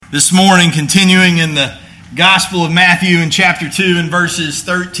This morning, continuing in the Gospel of Matthew in chapter 2 and verses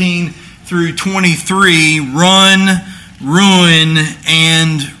 13 through 23, run, ruin,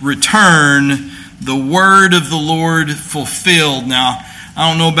 and return, the word of the Lord fulfilled. Now, I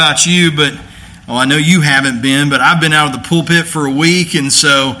don't know about you, but I know you haven't been, but I've been out of the pulpit for a week, and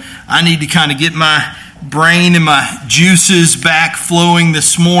so I need to kind of get my brain and my juices back flowing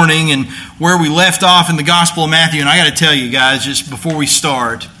this morning. And where we left off in the Gospel of Matthew, and I got to tell you guys, just before we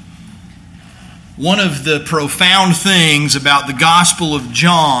start, one of the profound things about the Gospel of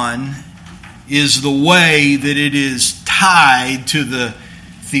John is the way that it is tied to the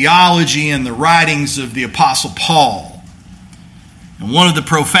theology and the writings of the Apostle Paul. And one of the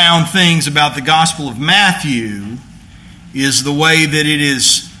profound things about the Gospel of Matthew is the way that it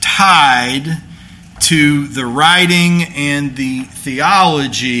is tied to the writing and the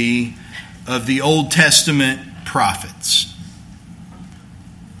theology of the Old Testament prophets,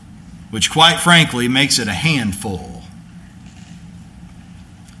 which quite frankly makes it a handful.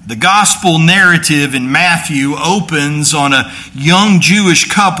 The gospel narrative in Matthew opens on a young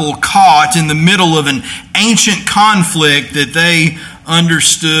Jewish couple caught in the middle of an ancient conflict that they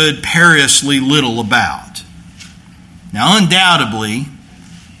understood perilously little about. Now, undoubtedly,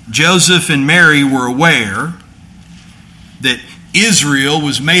 Joseph and Mary were aware that Israel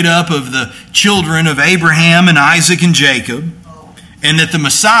was made up of the children of Abraham and Isaac and Jacob, and that the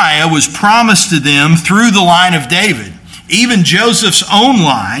Messiah was promised to them through the line of David. Even Joseph's own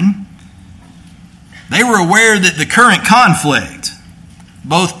line, they were aware that the current conflict,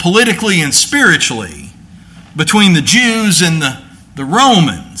 both politically and spiritually, between the Jews and the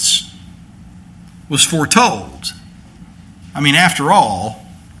Romans was foretold. I mean, after all,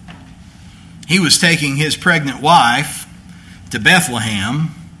 he was taking his pregnant wife to Bethlehem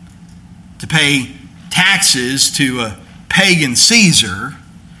to pay taxes to a pagan Caesar,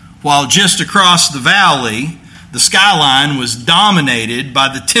 while just across the valley, the skyline was dominated by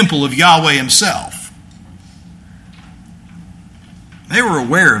the temple of Yahweh himself. They were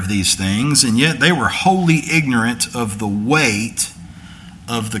aware of these things, and yet they were wholly ignorant of the weight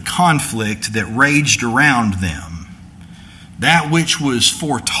of the conflict that raged around them, that which was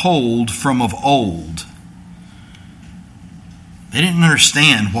foretold from of old. They didn't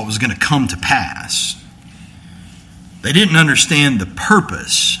understand what was going to come to pass. They didn't understand the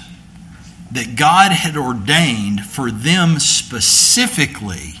purpose that God had ordained for them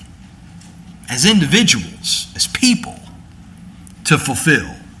specifically as individuals, as people, to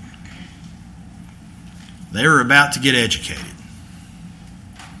fulfill. They were about to get educated.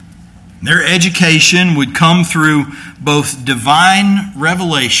 Their education would come through both divine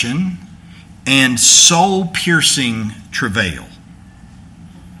revelation and soul-piercing travail.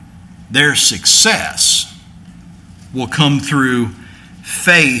 Their success will come through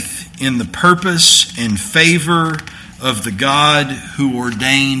faith in the purpose and favor of the God who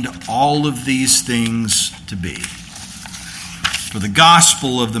ordained all of these things to be. For the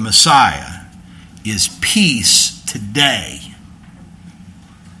gospel of the Messiah is peace today.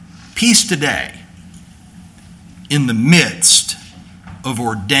 Peace today in the midst of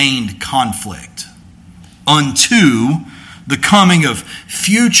ordained conflict unto the coming of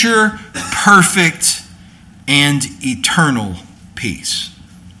future perfect and eternal peace.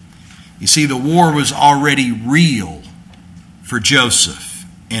 You see, the war was already real for Joseph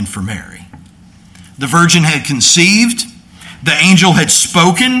and for Mary. The virgin had conceived. The angel had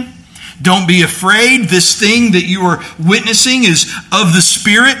spoken. Don't be afraid. This thing that you are witnessing is of the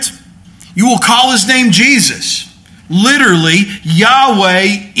Spirit. You will call his name Jesus. Literally,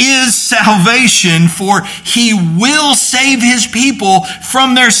 Yahweh is salvation, for he will save his people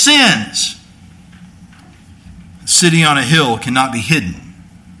from their sins. A city on a hill cannot be hidden.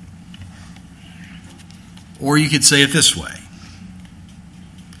 Or you could say it this way: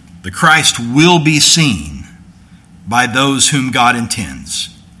 the Christ will be seen by those whom God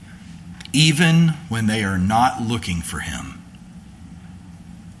intends, even when they are not looking for him.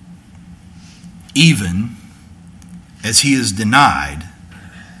 Even as he is denied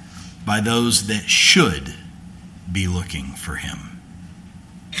by those that should be looking for him.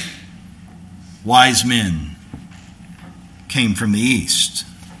 Wise men came from the east,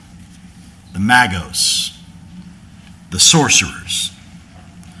 the Magos, the sorcerers.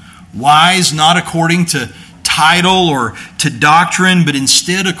 Wise not according to title or to doctrine, but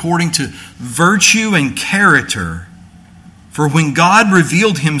instead according to virtue and character. For when God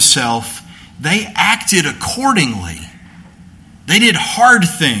revealed himself, they acted accordingly. They did hard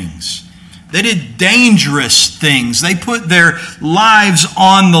things. They did dangerous things. They put their lives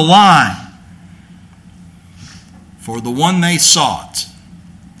on the line. For the one they sought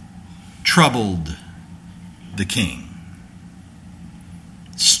troubled the king,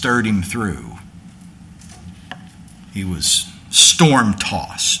 stirred him through. He was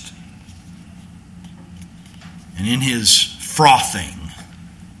storm-tossed. And in his frothing,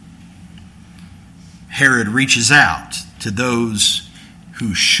 Herod reaches out to those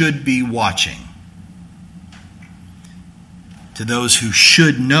who should be watching, to those who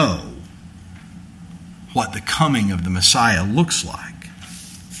should know what the coming of the Messiah looks like.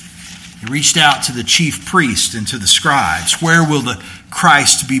 He reached out to the chief priests and to the scribes. Where will the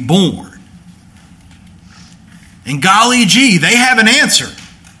Christ be born? And golly gee, they have an answer.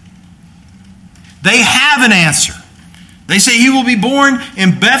 They have an answer. They say he will be born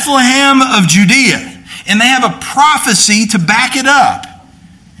in Bethlehem of Judea. And they have a prophecy to back it up.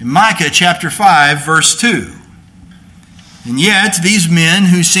 In Micah chapter 5, verse 2. And yet, these men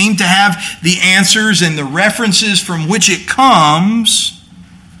who seem to have the answers and the references from which it comes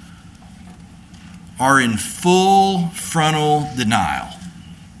are in full frontal denial.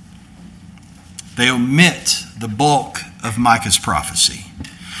 They omit the bulk of Micah's prophecy.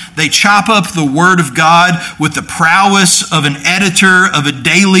 They chop up the Word of God with the prowess of an editor of a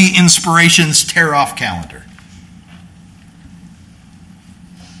daily inspirations tear-off calendar.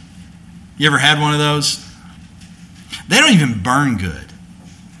 You ever had one of those? They don't even burn good.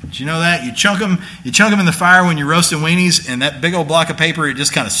 Did you know that? You chunk them in the fire when you're roasting weenies, and that big old block of paper, it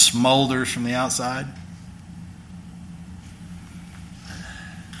just kind of smolders from the outside.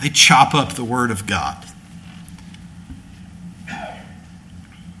 They chop up the Word of God.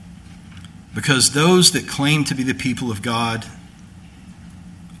 Because those that claim to be the people of God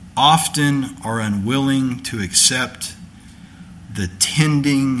often are unwilling to accept the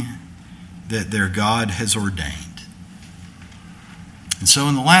tending that their God has ordained. And so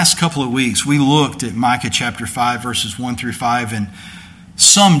in the last couple of weeks, we looked at Micah chapter 5, verses 1 through 5 in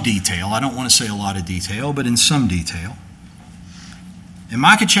some detail. I don't want to say a lot of detail, but in some detail. In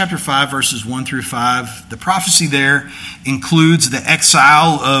Micah chapter 5, verses 1 through 5, the prophecy there includes the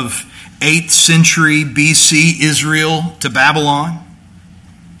exile of 8th century BC Israel to Babylon.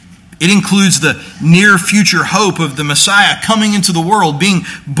 It includes the near future hope of the Messiah coming into the world, being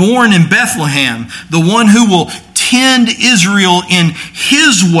born in Bethlehem, the one who will tend Israel in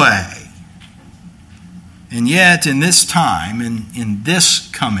his way. And yet, in this time, in this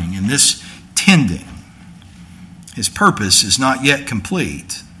coming, in this tending, his purpose is not yet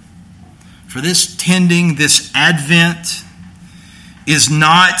complete. For this tending, this advent, is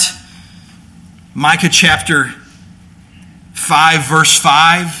not Micah chapter 5, verse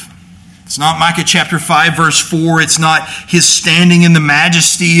 5. It's not Micah chapter 5, verse 4. It's not his standing in the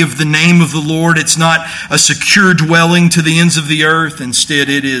majesty of the name of the Lord. It's not a secure dwelling to the ends of the earth. Instead,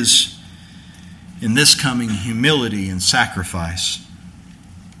 it is in this coming humility and sacrifice.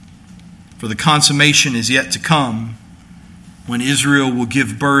 For the consummation is yet to come when Israel will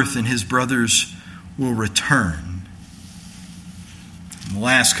give birth and his brothers will return. In the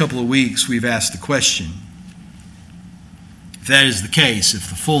last couple of weeks, we've asked the question, if that is the case, if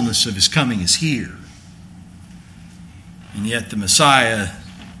the fullness of his coming is here, and yet the Messiah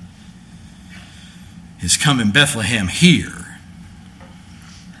is come in Bethlehem here,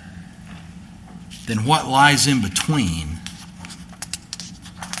 then what lies in between?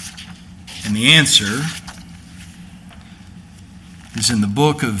 And the answer is in the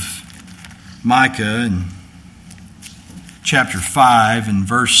book of Micah in chapter 5 and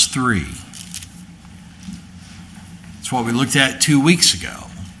verse 3. It's what we looked at 2 weeks ago.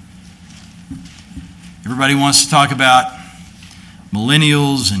 Everybody wants to talk about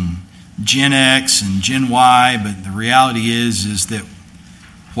millennials and Gen X and Gen Y, but the reality is that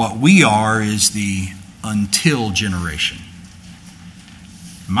what we are is the until generation.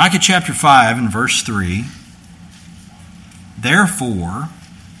 Micah chapter 5 and verse 3, therefore,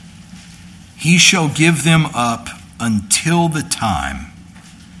 he shall give them up until the time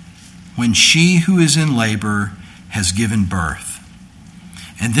when she who is in labor has given birth.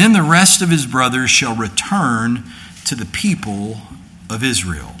 And then the rest of his brothers shall return to the people of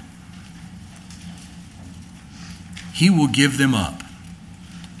Israel. He will give them up.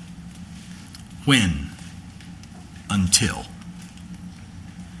 When? Until.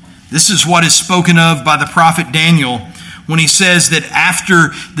 This is what is spoken of by the prophet Daniel when he says that after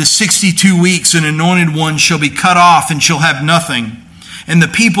the 62 weeks an anointed one shall be cut off and shall have nothing. And the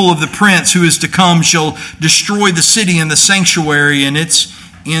people of the prince who is to come shall destroy the city and the sanctuary, and its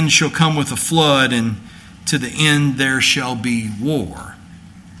end shall come with a flood, and to the end there shall be war.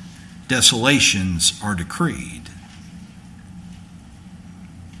 Desolations are decreed.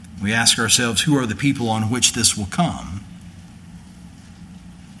 We ask ourselves, who are the people on which this will come?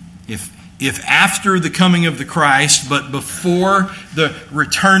 If after the coming of the Christ, but before the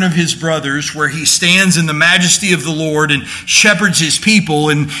return of his brothers, where he stands in the majesty of the Lord and shepherds his people,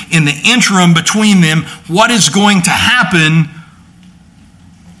 and in the interim between them, what is going to happen?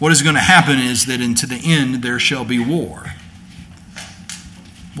 What is going to happen is that unto the end there shall be war.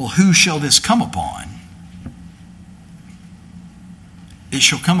 Well, who shall this come upon? It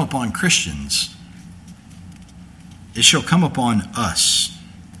shall come upon Christians. It shall come upon us.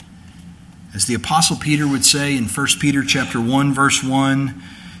 As the Apostle Peter would say in 1 Peter chapter 1, verse 1,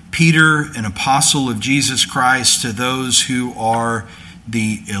 Peter, an apostle of Jesus Christ, to those who are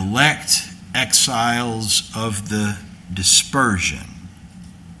the elect exiles of the dispersion.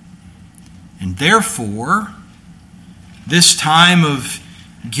 And therefore, this time of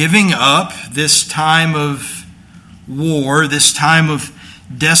giving up, this time of war, this time of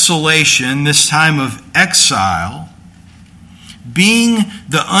desolation, this time of exile, being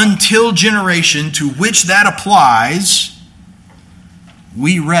the until generation to which that applies,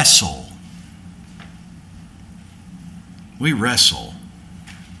 we wrestle. We wrestle.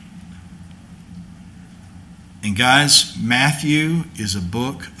 And guys, Matthew is a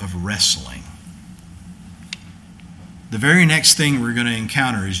book of wrestling. The very next thing we're going to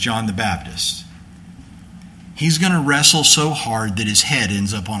encounter is John the Baptist. He's going to wrestle so hard that his head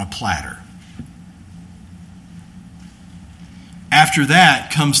ends up on a platter. After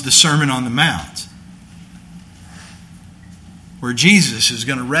that comes the Sermon on the Mount, where Jesus is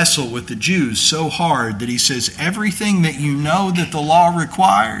going to wrestle with the Jews so hard that he says, everything that you know that the law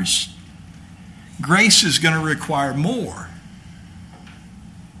requires, grace is going to require more.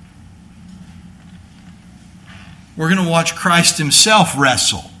 We're going to watch Christ himself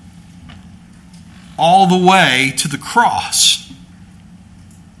wrestle all the way to the cross.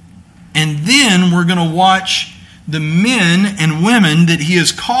 And then we're going to watch the men and women that he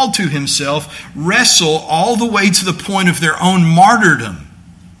has called to himself wrestle all the way to the point of their own martyrdom.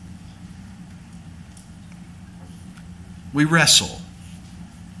 We wrestle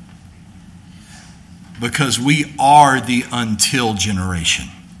because we are the until generation.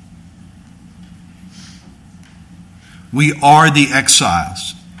 We are the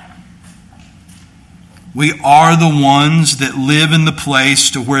exiles. We are the ones that live in the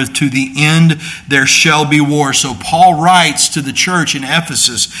place to where to the end there shall be war. So Paul writes to the church in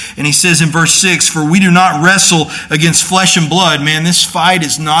Ephesus, and he says in verse 6, for we do not wrestle against flesh and blood. Man, this fight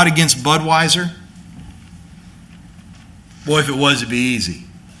is not against Budweiser. Boy, if it was, it'd be easy.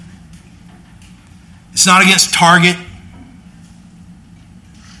 It's not against Target.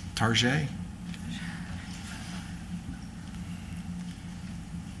 Target?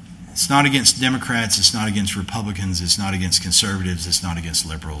 It's not against Democrats, it's not against Republicans, it's not against conservatives, it's not against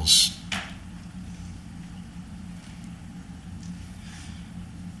liberals.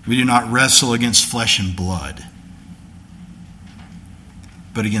 We do not wrestle against flesh and blood,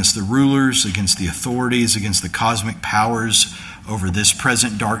 but against the rulers, against the authorities, against the cosmic powers over this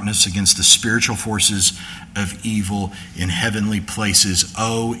present darkness, against the spiritual forces of evil in heavenly places.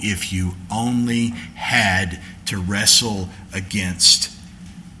 Oh, if you only had to wrestle against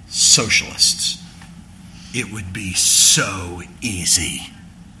socialists, it would be so easy.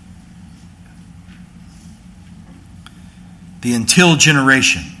 The until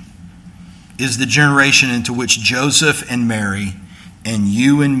generation is the generation into which Joseph and Mary and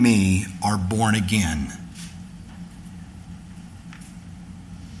you and me are born again.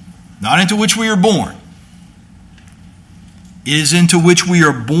 Not into which we are born. It is into which we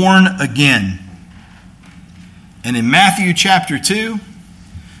are born again. And in Matthew chapter 2,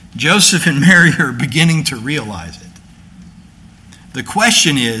 Joseph and Mary are beginning to realize it. The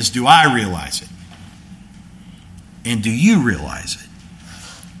question is, do I realize it? And do you realize it?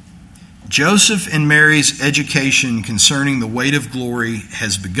 Joseph and Mary's education concerning the weight of glory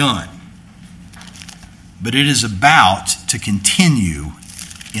has begun, but it is about to continue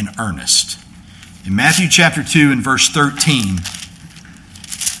in earnest. In Matthew chapter 2 and verse 13,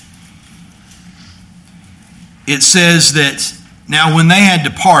 it says that now when they had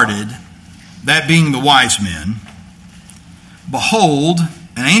departed, that being the wise men, behold,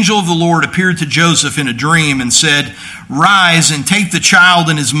 an angel of the Lord appeared to Joseph in a dream and said, rise and take the child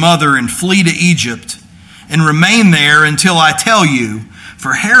and his mother and flee to Egypt and remain there until I tell you,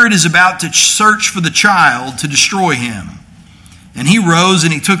 for Herod is about to search for the child to destroy him. And he rose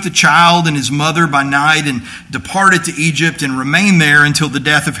and he took the child and his mother by night and departed to Egypt and remained there until the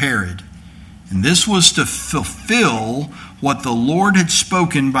death of Herod. And this was to fulfill what the Lord had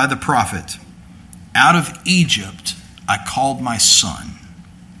spoken by the prophet. Out of Egypt I called my son.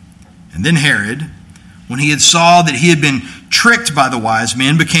 And then Herod, when he had saw that he had been tricked by the wise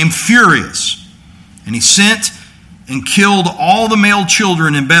men, became furious. And he sent and killed all the male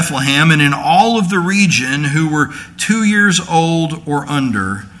children in Bethlehem and in all of the region who were 2 years old or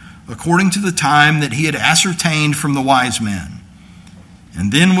under, according to the time that he had ascertained from the wise men.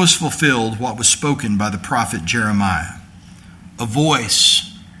 And then was fulfilled what was spoken by the prophet Jeremiah. A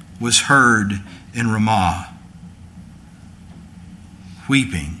voice was heard in Ramah,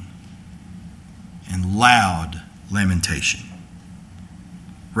 weeping and loud lamentation.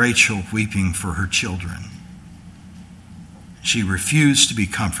 Rachel weeping for her children. She refused to be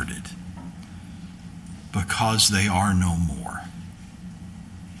comforted because they are no more.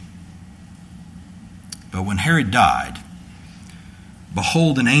 But when Herod died,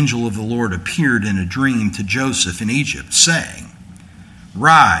 behold, an angel of the Lord appeared in a dream to Joseph in Egypt, saying,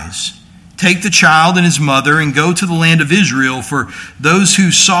 Rise, take the child and his mother, and go to the land of Israel, for those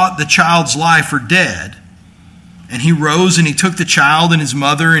who sought the child's life are dead. And he rose and he took the child and his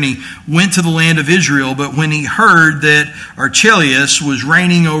mother, and he went to the land of Israel. But when he heard that Archelaus was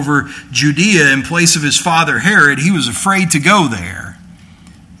reigning over Judea in place of his father Herod, he was afraid to go there.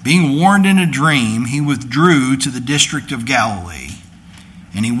 Being warned in a dream, he withdrew to the district of Galilee.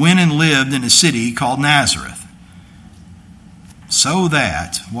 And he went and lived in a city called Nazareth, so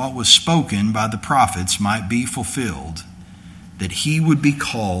that what was spoken by the prophets might be fulfilled, that he would be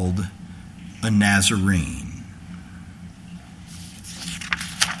called a Nazarene.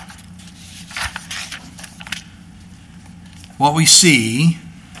 What we see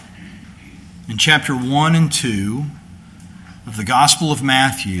in chapter 1 and 2 of the Gospel of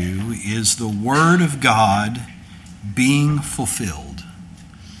Matthew is the Word of God being fulfilled.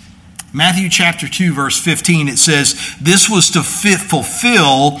 Matthew chapter 2, verse 15, it says, This was to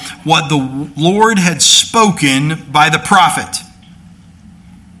fulfill what the Lord had spoken by the prophet.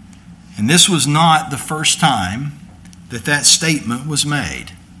 And this was not the first time that statement was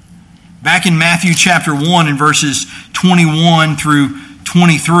made. Back in Matthew chapter 1 in verses 21 through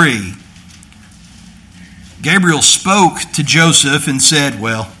 23, Gabriel spoke to Joseph and said,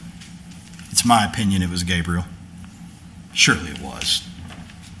 well, it's my opinion it was Gabriel. Surely it was.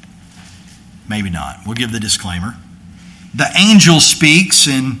 Maybe not. We'll give the disclaimer. The angel speaks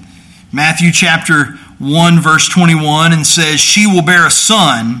in Matthew chapter 1 verse 21 and says, She will bear a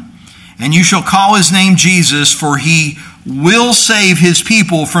son, and you shall call his name Jesus, for he will save his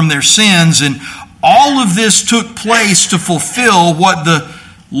people from their sins. And all of this took place to fulfill what the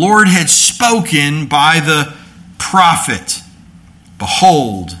Lord had spoken by the prophet.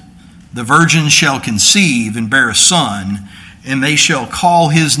 Behold, the virgin shall conceive and bear a son, and they shall call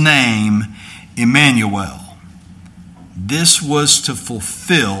his name Emmanuel. This was to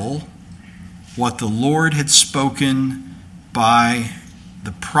fulfill what the Lord had spoken by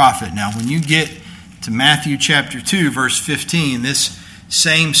the prophet. Now, when you get to Matthew chapter 2, verse 15, this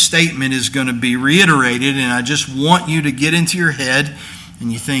same statement is going to be reiterated, and I just want you to get into your head,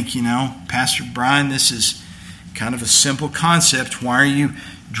 and you think, Pastor Brian, this is kind of a simple concept. Why are you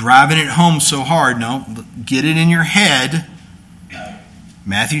driving it home so hard? No, get it in your head.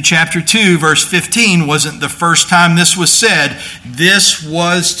 Matthew chapter 2, verse 15 wasn't the first time this was said. This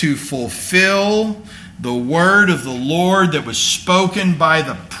was to fulfill the word of the Lord that was spoken by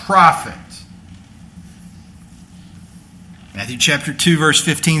the prophet. Matthew chapter 2, verse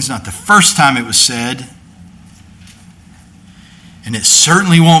 15 is not the first time it was said, and it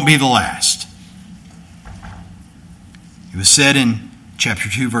certainly won't be the last. It was said in chapter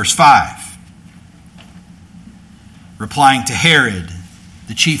 2, verse 5, replying to Herod,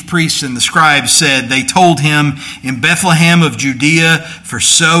 the chief priests and the scribes said, They told him, In Bethlehem of Judea, for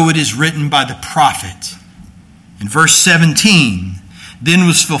so it is written by the prophet. In verse 17, then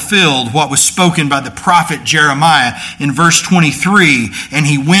was fulfilled what was spoken by the prophet Jeremiah in verse 23. And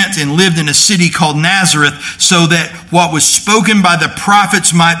he went and lived in a city called Nazareth, so that what was spoken by the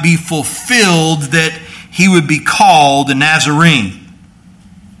prophets might be fulfilled, that he would be called a Nazarene.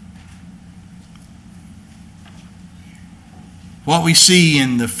 What we see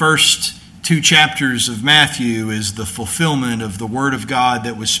in the first 2 chapters of Matthew is the fulfillment of the word of God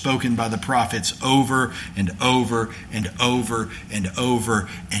that was spoken by the prophets over and over and over and over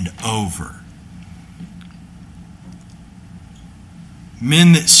and over.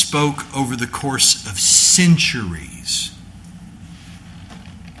 Men that spoke over the course of centuries,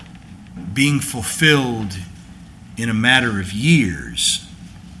 being fulfilled in a matter of years.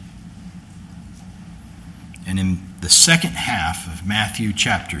 And in the second half of Matthew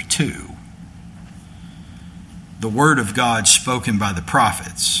chapter 2, the word of God spoken by the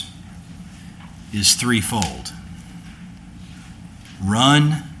prophets is threefold.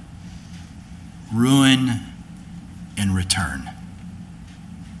 Run, ruin, and return.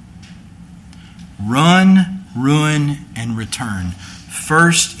 Run, ruin, and return.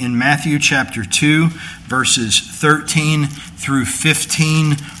 First, in Matthew chapter 2, verses 13 through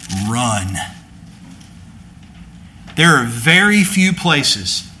 15, run. There are very few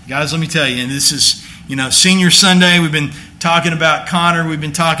places. Guys, let me tell you, and this is, Senior Sunday, we've been talking about Connor, we've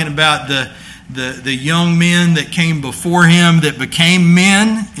been talking about the young men that came before him that became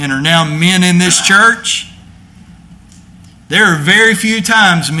men and are now men in this church. There are very few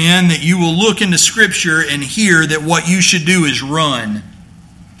times, men, that you will look into Scripture and hear that what you should do is run.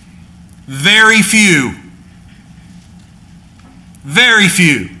 Very few. Very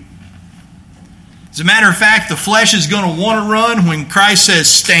few. As a matter of fact, the flesh is going to want to run when Christ says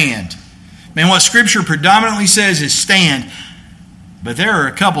stand. Man, what Scripture predominantly says is stand. But there are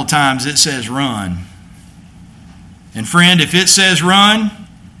a couple times it says run. And friend, if it says run,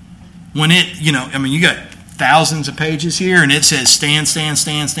 when you got thousands of pages here and it says stand, stand,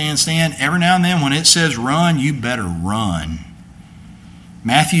 stand, stand, stand. Every now and then when it says run, you better run.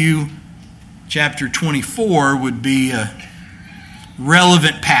 Matthew chapter 24 would be a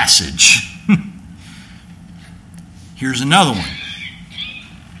relevant passage. Here's another one.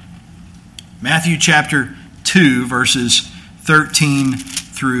 Matthew chapter 2, verses 13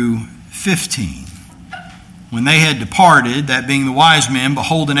 through 15. When they had departed, that being the wise men,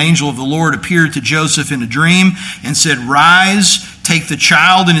 behold, an angel of the Lord appeared to Joseph in a dream and said, Rise, take the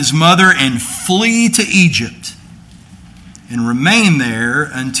child and his mother, and flee to Egypt, and remain there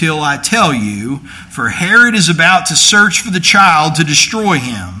until I tell you, for Herod is about to search for the child to destroy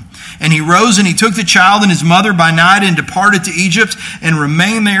him. And he rose and he took the child and his mother by night and departed to Egypt and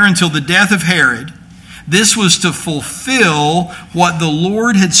remained there until the death of Herod. This was to fulfill what the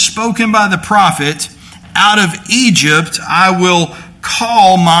Lord had spoken by the prophet, out of Egypt I will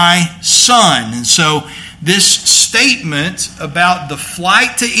call my son. And so this statement about the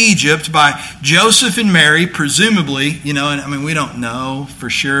flight to Egypt by Joseph and Mary, presumably, we don't know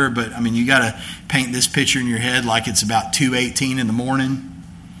for sure, but you got to paint this picture in your head like it's about 2:18 in the morning.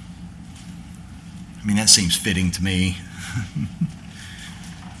 That seems fitting to me.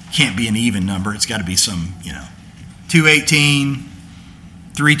 Can't be an even number. It's got to be some, 2:18,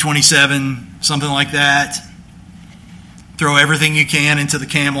 3:27, something like that. Throw everything you can into the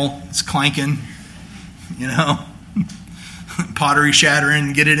camel. It's clanking, pottery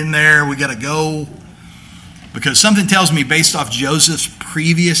shattering, get it in there. We got to go. Because something tells me, based off Joseph's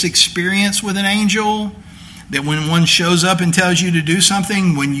previous experience with an angel, that when one shows up and tells you to do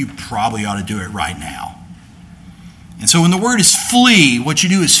something, when you probably ought to do it right now. And so when the word is flee, what you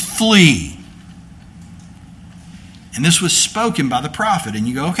do is flee. And this was spoken by the prophet. And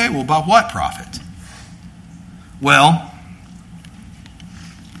you go, okay, well, by what prophet? Well,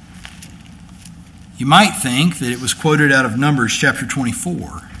 you might think that it was quoted out of Numbers chapter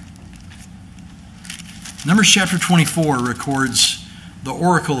 24. Numbers chapter 24 records the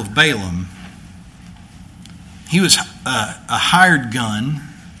oracle of Balaam. He was a hired gun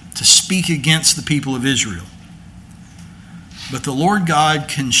to speak against the people of Israel. But the Lord God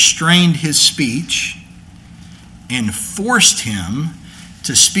constrained his speech and forced him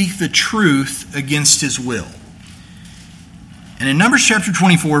to speak the truth against his will. And in Numbers chapter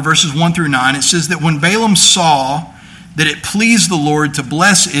 24, verses 1 through 9, it says that when Balaam saw that it pleased the Lord to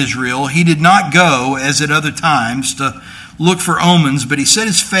bless Israel, he did not go, as at other times, to look for omens, but he set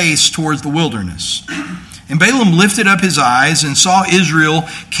his face towards the wilderness. And Balaam lifted up his eyes and saw Israel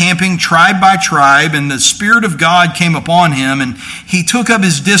camping tribe by tribe, and the Spirit of God came upon him, and he took up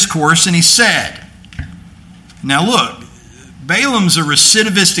his discourse, and he said, now look, Balaam's a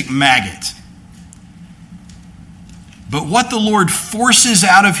recidivistic maggot. But what the Lord forces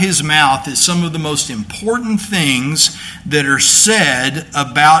out of his mouth is some of the most important things that are said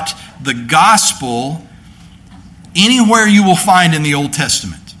about the gospel anywhere you will find in the Old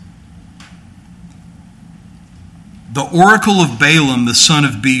Testament. The oracle of Balaam, the son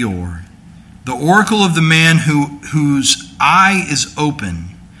of Beor, the oracle of the man whose eye is open,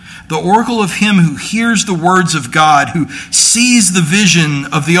 the oracle of him who hears the words of God, who sees the vision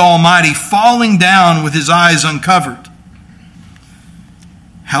of the Almighty falling down with his eyes uncovered.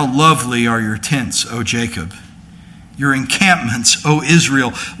 How lovely are your tents, O Jacob, your encampments, O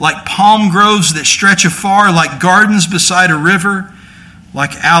Israel, like palm groves that stretch afar, like gardens beside a river,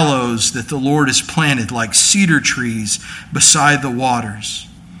 like aloes that the Lord has planted, like cedar trees beside the waters.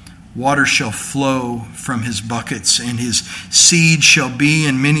 Water shall flow from his buckets, and his seed shall be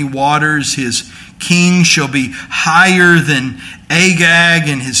in many waters. His king shall be higher than Agag,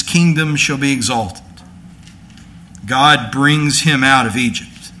 and his kingdom shall be exalted. God brings him out of Egypt.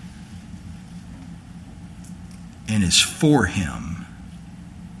 and is for him.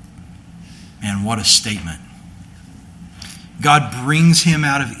 Man, what a statement. God brings him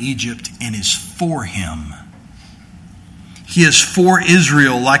out of Egypt and is for him. He is for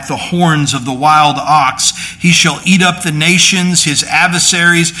Israel like the horns of the wild ox. He shall eat up the nations, his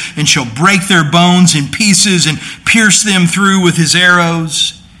adversaries, and shall break their bones in pieces and pierce them through with his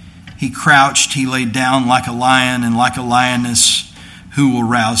arrows. He crouched, he laid down like a lion and like a lioness. Who will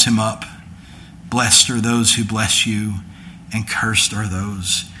rouse him up? Blessed are those who bless you, and cursed are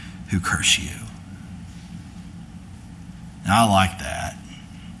those who curse you. Now, I like that.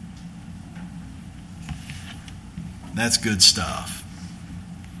 That's good stuff.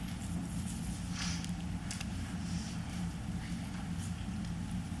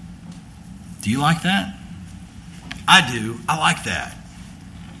 Do you like that? I do. I like that.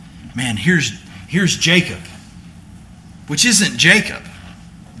 Man, here's Jacob, which isn't Jacob,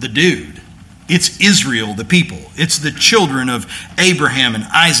 the dude. It's Israel, the people. It's the children of Abraham and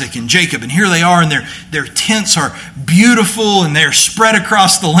Isaac and Jacob. And here they are, and their tents are beautiful, and they're spread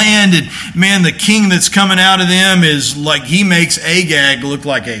across the land. And man, the king that's coming out of them is like, he makes Agag look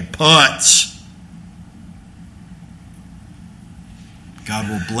like a putz. God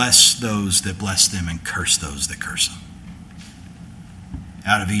will bless those that bless them and curse those that curse them.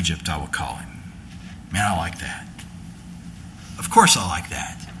 Out of Egypt I will call him. Man, I like that. Of course I like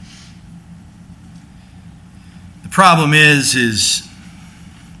that. The problem is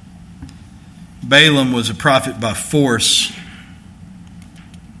Balaam was a prophet by force.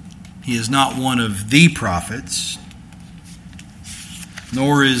 He is not one of the prophets,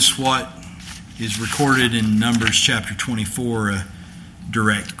 nor is what is recorded in Numbers chapter 24 a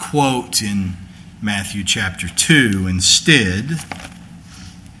direct quote in Matthew chapter 2. Instead,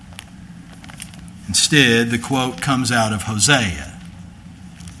 the quote comes out of Hosea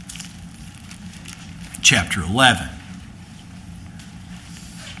chapter 11.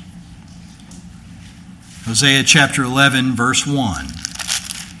 Hosea chapter 11, verse 1.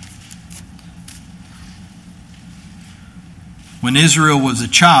 When Israel was a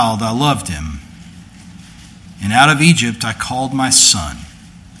child, I loved him, and out of Egypt I called my son.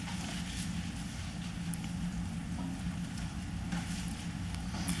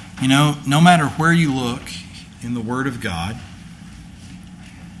 You know, no matter where you look in the Word of God,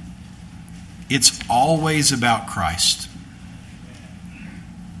 it's always about Christ.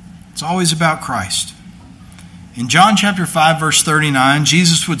 It's always about Christ. In John chapter 5, verse 39,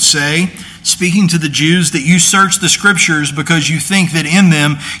 Jesus would say, speaking to the Jews, that you search the Scriptures because you think that in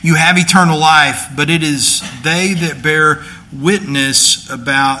them you have eternal life, but it is they that bear witness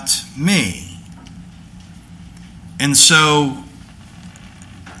about me. And so,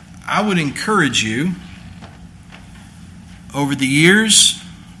 I would encourage you, over the years,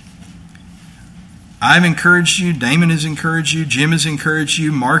 I've encouraged you, Damon has encouraged you, Jim has encouraged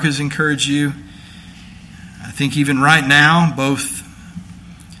you, Mark has encouraged you. I think even right now, both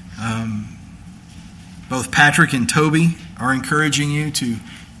Patrick and Toby are encouraging you to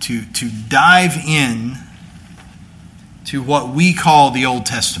dive in to what we call the Old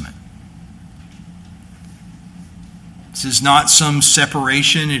Testament. This is not some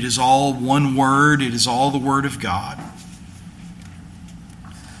separation. It is all one word. It is all the Word of God.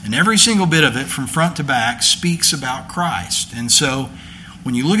 And every single bit of it, from front to back, speaks about Christ. And so,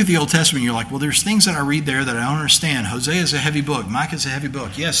 when you look at the Old Testament, you're like, well, there's things that I read there that I don't understand. Hosea is a heavy book. Micah is a heavy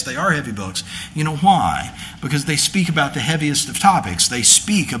book. Yes, they are heavy books. You know why? Because they speak about the heaviest of topics. They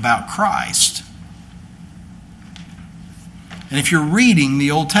speak about Christ. And if you're reading the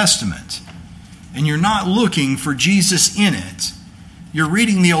Old Testament and you're not looking for Jesus in it, you're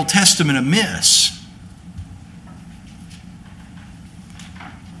reading the Old Testament amiss.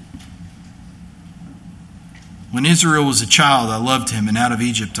 When Israel was a child, I loved him, and out of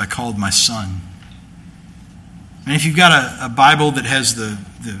Egypt I called my son. And if you've got a Bible that has the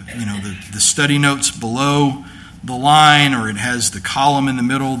study notes below the line, or it has the column in the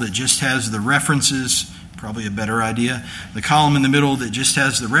middle that just has the references, probably a better idea. The column in the middle that just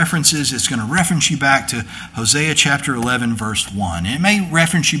has the references, it's going to reference you back to Hosea chapter 11, verse 1. It may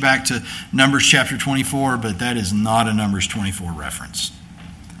reference you back to Numbers chapter 24, but that is not a Numbers 24 reference.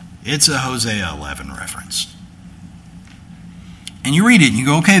 It's a Hosea 11 reference. And you read it and you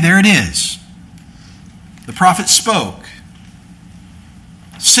go, okay, there it is. The prophet spoke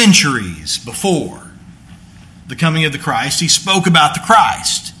centuries before the coming of the Christ. He spoke about the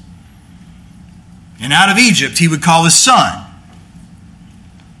Christ. And out of Egypt he would call his son.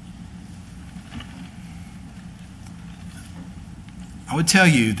 I would tell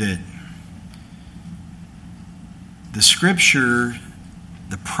you that the Scripture,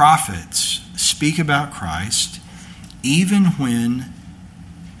 the prophets speak about Christ, even when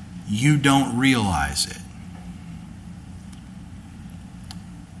you don't realize it.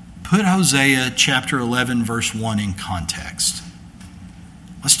 Put Hosea chapter 11, verse 1 in context.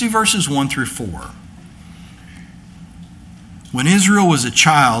 Let's do verses 1 through 4. When Israel was a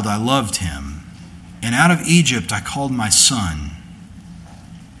child, I loved him, and out of Egypt I called my son.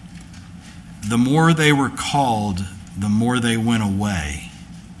 The more they were called, the more they went away.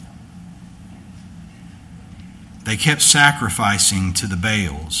 They kept sacrificing to the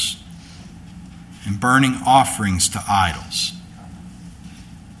Baals and burning offerings to idols.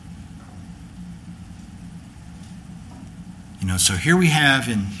 So here we have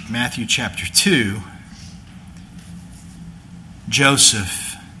in Matthew chapter 2,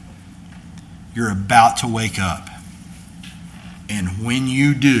 Joseph, you're about to wake up. And when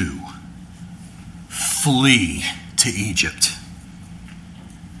you do, flee to Egypt.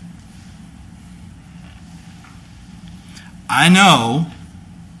 I know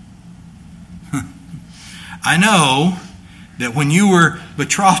that when you were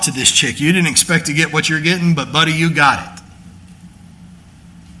betrothed to this chick, you didn't expect to get what you're getting, but buddy, you got it.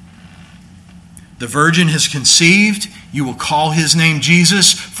 The virgin has conceived. You will call his name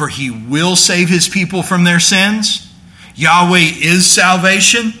Jesus, for he will save his people from their sins. Yahweh is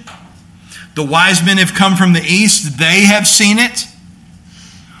salvation. The wise men have come from the east. They have seen it.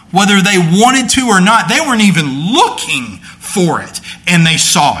 Whether they wanted to or not, they weren't even looking for it, and they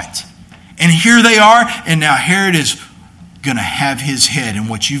saw it. And here they are, and now Herod is going to have his head. And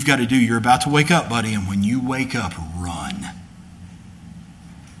what you've got to do, you're about to wake up, buddy, and when you wake up, run.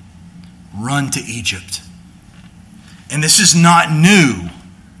 Run to Egypt. And this is not new.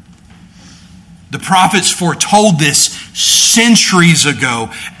 The prophets foretold this centuries ago.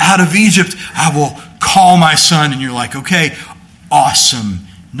 Out of Egypt, I will call my son. And you're like, okay, awesome.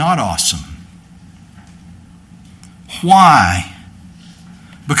 Not awesome. Why?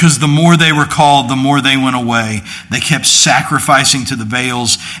 Because the more they were called, the more they went away. They kept sacrificing to the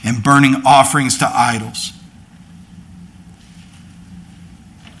Baals and burning offerings to idols.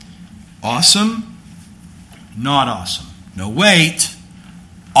 Awesome? Not awesome. No, wait.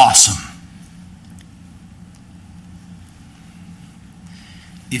 Awesome.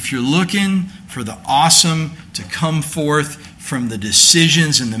 If you're looking for the awesome to come forth from the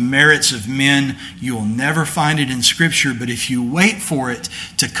decisions and the merits of men, you will never find it in Scripture. But if you wait for it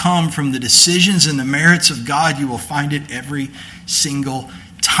to come from the decisions and the merits of God, you will find it every single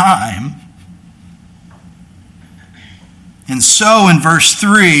time. And so in verse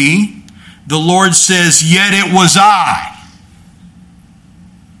 3, the Lord says, "Yet it was I.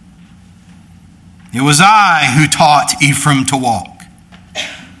 It was I who taught Ephraim to walk.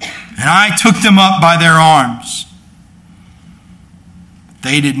 And I took them up by their arms.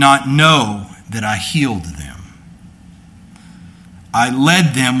 They did not know that I healed them. I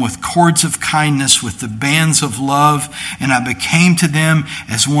led them with cords of kindness, with the bands of love, and I became to them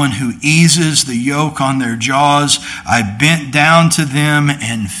as one who eases the yoke on their jaws. I bent down to them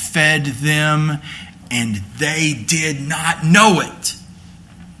and fed them, and they did not know it."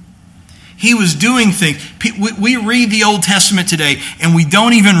 He was doing things. We read the Old Testament today, and we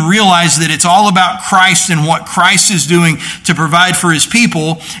don't even realize that it's all about Christ and what Christ is doing to provide for his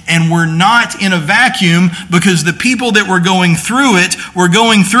people. And we're not in a vacuum, because the people that were going through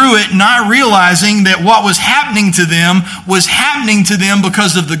it not realizing that what was happening to them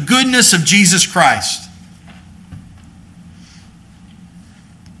because of the goodness of Jesus Christ.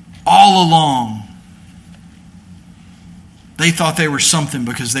 All along, they thought they were something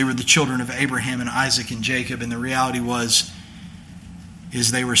because they were the children of Abraham and Isaac and Jacob, and the reality is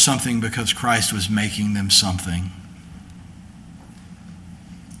they were something because Christ was making them something.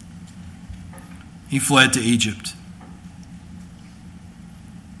 He fled to Egypt.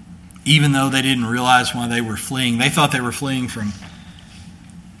 Even though they didn't realize why they were fleeing, they thought they were fleeing from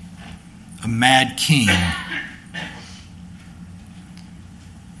a mad king.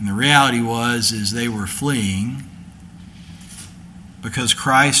 And the reality is they were fleeing because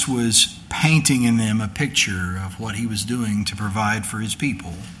Christ was painting in them a picture of what he was doing to provide for his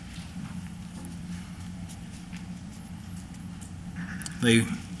people. They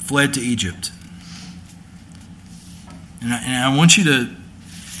fled to Egypt. And I want you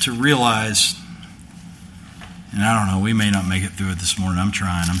to realize, and I don't know, we may not make it through it this morning. I'm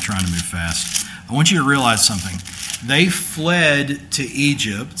trying to move fast. I want you to realize something. They fled to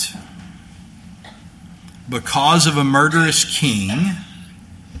Egypt because of a murderous king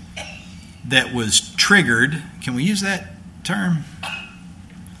that was triggered. Can we use that term?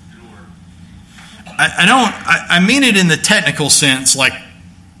 I mean it in the technical sense, like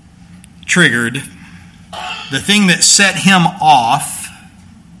triggered. The thing that set him off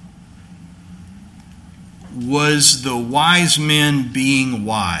was the wise men being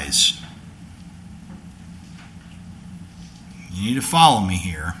wise. You need to follow me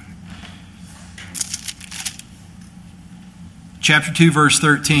here. Chapter 2, verse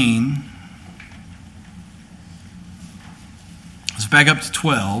 13. Let's back up to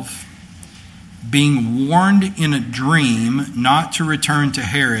 12. Being warned in a dream not to return to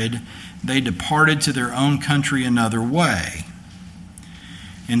Herod, they departed to their own country another way.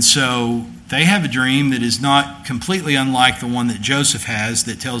 And so they have a dream that is not completely unlike the one that Joseph has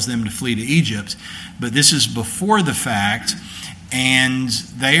that tells them to flee to Egypt. But this is before the fact. And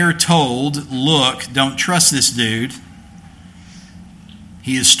they are told, look, don't trust this dude.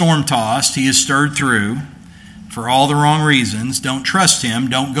 He is storm-tossed. He is stirred through for all the wrong reasons. Don't trust him.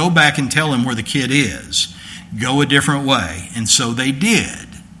 Don't go back and tell him where the kid is. Go a different way. And so they did.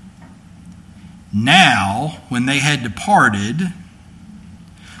 Now, when they had departed,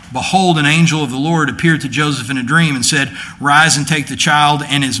 behold, an angel of the Lord appeared to Joseph in a dream and said, rise and take the child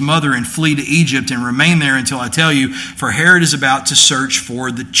and his mother and flee to Egypt and remain there until I tell you, for Herod is about to search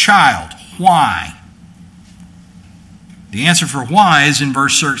for the child. Why? The answer for why is in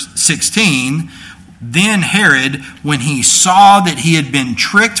verse 16. Then Herod, when he saw that he had been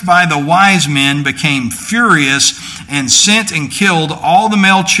tricked by the wise men, became furious and sent and killed all the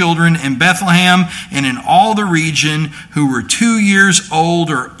male children in Bethlehem and in all the region who were 2 years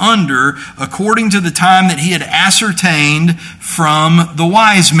old or under, according to the time that he had ascertained from the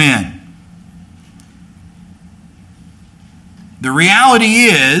wise men. The reality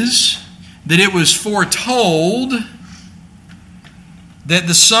is that it was foretold that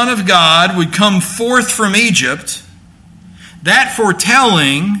the Son of God would come forth from Egypt. That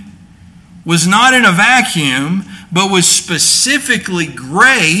foretelling was not in a vacuum, but was specifically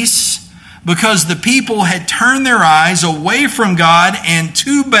grace, because the people had turned their eyes away from God and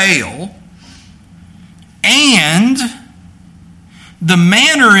to Baal. And the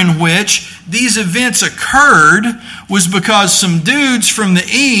manner in which these events occurred was because some dudes from the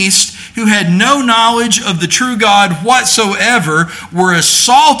east who had no knowledge of the true God whatsoever were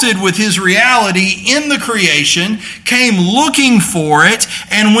assaulted with his reality in the creation, came looking for it,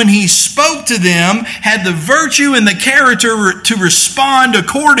 and when he spoke to them, had the virtue and the character to respond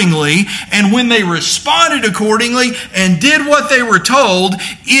accordingly. And when they responded accordingly and did what they were told,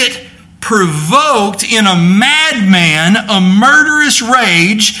 it provoked in a madman a murderous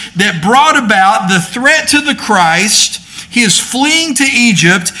rage that brought about the threat to the Christ, his fleeing to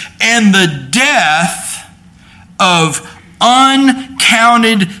Egypt, and the death of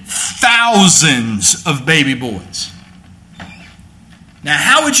uncounted thousands of baby boys. Now,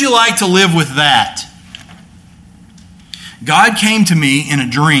 how would you like to live with that? God came to me in a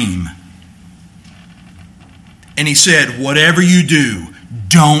dream, and he said, whatever you do,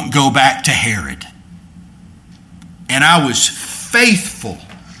 don't go back to Herod. And I was faithful.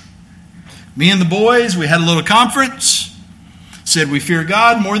 Me and the boys, we had a little conference. Said we fear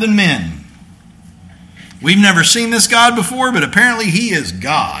God more than men. We've never seen this God before, but apparently he is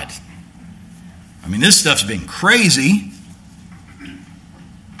God. I mean, this stuff's been crazy.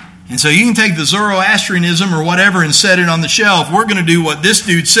 And so you can take the Zoroastrianism or whatever and set it on the shelf. We're going to do what this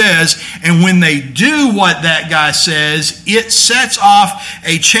dude says. And when they do what that guy says, it sets off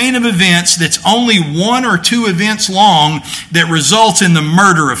a chain of events that's only 1 or 2 events long that results in the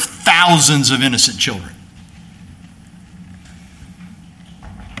murder of thousands of innocent children.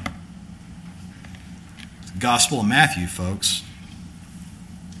 It's the Gospel of Matthew, folks.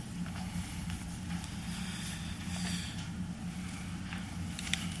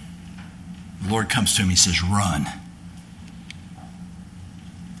 The Lord comes to him, he says, run.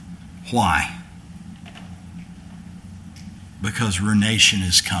 Why? Because ruination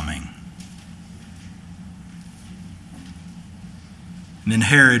is coming. And then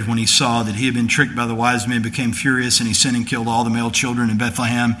Herod, when he saw that he had been tricked by the wise men, became furious, and he sent and killed all the male children in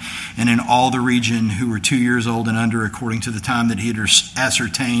Bethlehem and in all the region who were 2 years old and under, according to the time that he had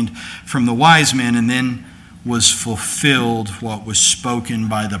ascertained from the wise men. And then was fulfilled what was spoken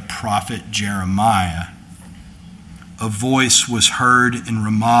by the prophet Jeremiah. A voice was heard in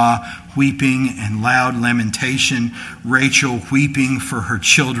Ramah, weeping and loud lamentation, Rachel weeping for her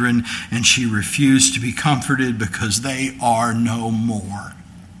children, and she refused to be comforted because they are no more.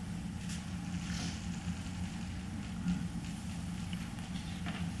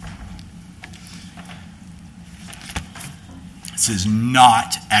 This is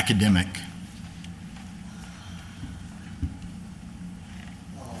not academic.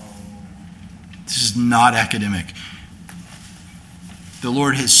 This is not academic. The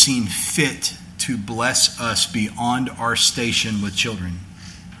Lord has seen fit to bless us beyond our station with children.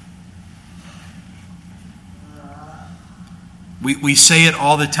 We say it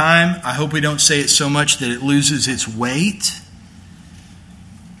all the time. I hope we don't say it so much that it loses its weight.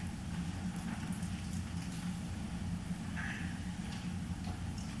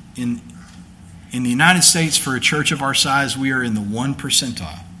 In the United States, for a church of our size, we are in the 1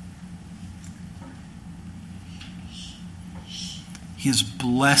 percentile. He has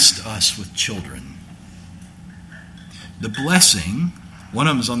blessed us with children. The blessing, one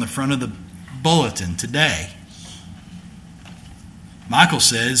of them is on the front of the bulletin today. Michael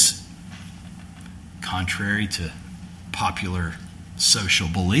says, contrary to popular social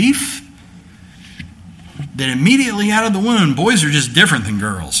belief, that immediately out of the womb, boys are just different than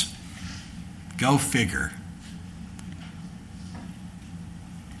girls. Go figure.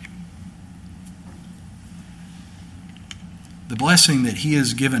 The blessing that he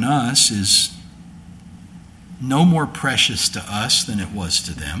has given us is no more precious to us than it was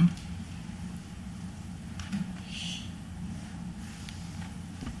to them.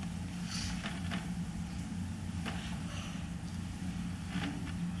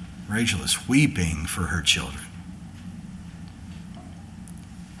 Rachel is weeping for her children.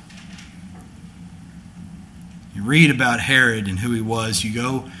 You read about Herod and who he was. You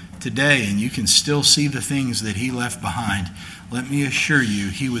go today and you can still see the things that he left behind. Let me assure you,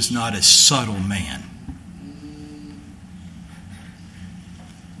 he was not a subtle man.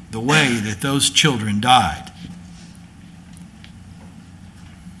 The way that those children died.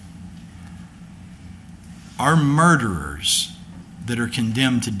 Our murderers that are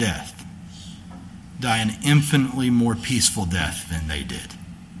condemned to death die an infinitely more peaceful death than they did.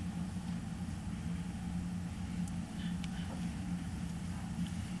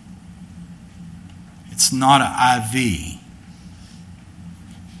 It's not an IV.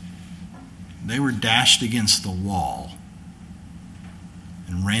 They were dashed against the wall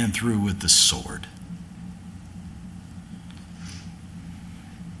and ran through with the sword.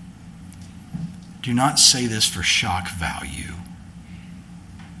 Do not say this for shock value,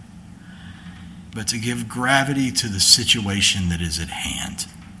 but to give gravity to the situation that is at hand.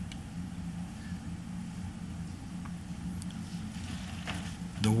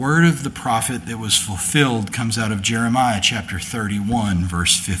 The word of the prophet that was fulfilled comes out of Jeremiah chapter 31,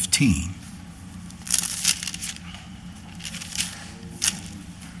 verse 15.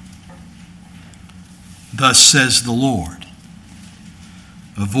 Thus says the Lord,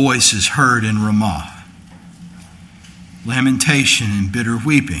 a voice is heard in Ramah, lamentation and bitter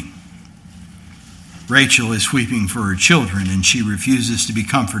weeping. Rachel is weeping for her children, and she refuses to be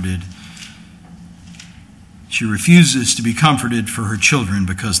comforted. She refuses to be comforted for her children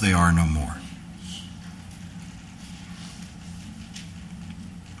because they are no more.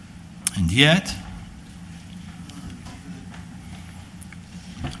 And yet,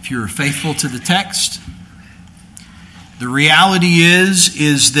 if you're faithful to the text, the reality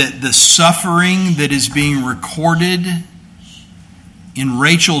is that the suffering that is being recorded in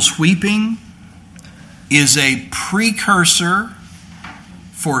Rachel's weeping is a precursor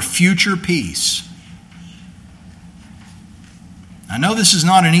for future peace. I know this is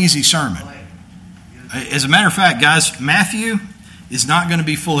not an easy sermon. As a matter of fact, guys, Matthew is not going to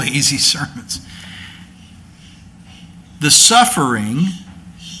be full of easy sermons. The suffering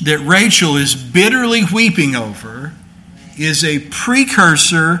that Rachel is bitterly weeping over is a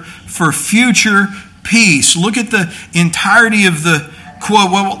precursor for future peace. Look at the entirety of the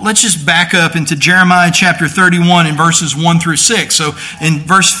quote. Well, let's just back up into Jeremiah chapter 31 in verses 1 through 6. So in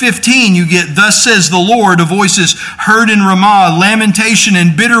verse 15, you get, thus says the Lord, a voice is heard in Ramah, lamentation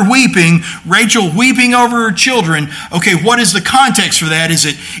and bitter weeping, Rachel weeping over her children. Okay, what is the context for that? Is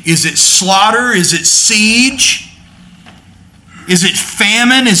it slaughter? Is it siege? Is it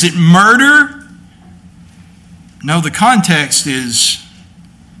famine? Is it murder? No, the context is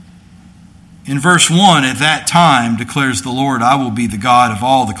in verse 1, at that time, declares the Lord, I will be the God of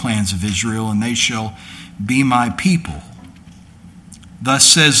all the clans of Israel, and they shall be my people. Thus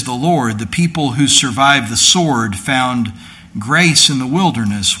says the Lord, the people who survived the sword found grace in the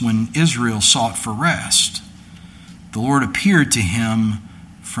wilderness when Israel sought for rest. The Lord appeared to him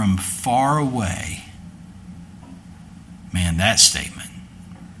from far away. Man, that statement.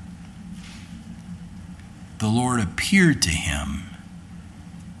 The Lord appeared to him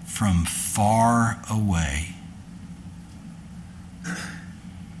from far away.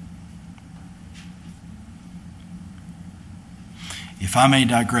 If I may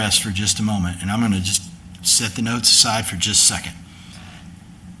digress for just a moment, and I'm going to just set the notes aside for just a second.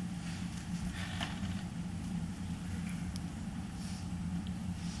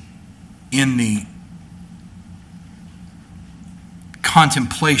 in the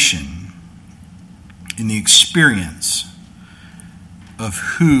contemplation, in the experience of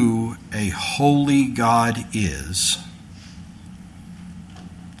who a holy God is,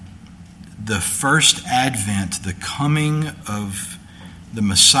 the first advent, the coming of the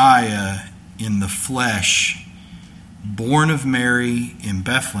Messiah in the flesh, born of Mary in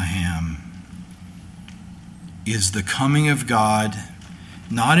Bethlehem, is the coming of God,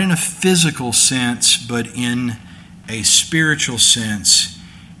 not in a physical sense, but in a spiritual sense.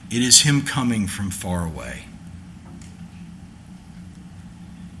 It is Him coming from far away.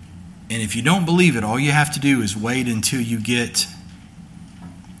 And if you don't believe it, all you have to do is wait until you get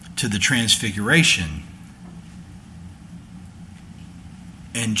to the Transfiguration.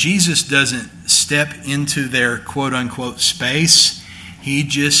 And Jesus doesn't step into their quote-unquote space. He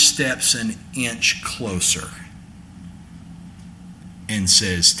just steps an inch closer and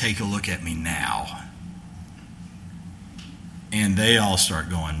says, "Take a look at me now." And they all start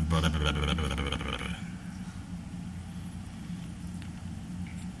going, blah, blah, blah, blah, blah, blah, blah.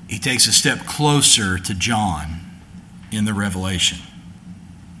 He takes a step closer to John in the Revelation.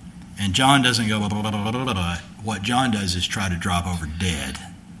 And John doesn't go, blah, blah, blah, blah, blah, blah. What John does is try to drop over dead.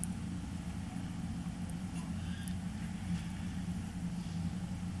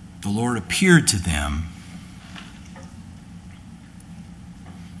 The Lord appeared to them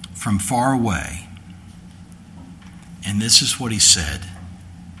from far away. And this is what He said.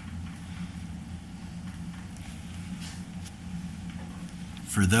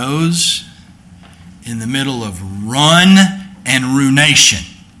 For those in the middle of run and ruination,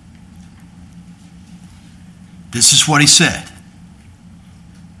 this is what He said.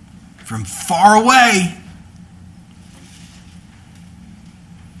 From far away.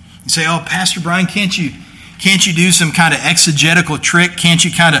 You say, "Oh, Pastor Brian, can't you do some kind of exegetical trick? Can't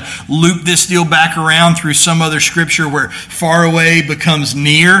you kind of loop this deal back around through some other scripture where far away becomes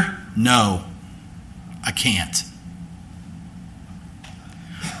near?" No, I can't.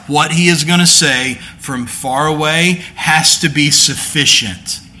 What He is going to say from far away has to be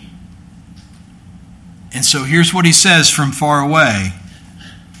sufficient. And so here's what He says from far away.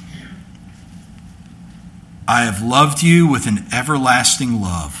 "I have loved you with an everlasting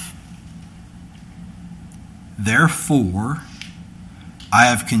love. Therefore, I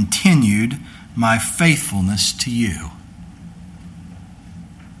have continued my faithfulness to you."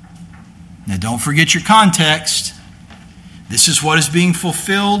 Now, don't forget your context. This is what is being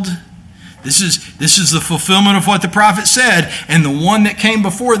fulfilled. This is the fulfillment of what the prophet said. And the one that came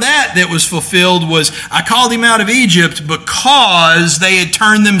before that was fulfilled was, "I called him out of Egypt because they had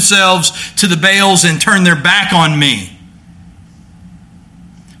turned themselves to the Baals and turned their back on me."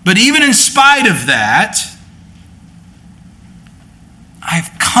 But even in spite of that,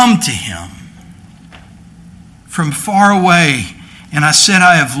 I've come to him from far away. And I said,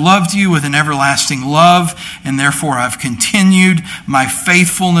 "I have loved you with an everlasting love, and therefore I've continued my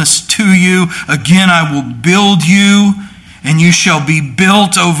faithfulness to you. Again, I will build you, and you shall be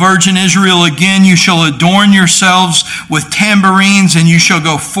built, O Virgin Israel. Again, you shall adorn yourselves with tambourines, and you shall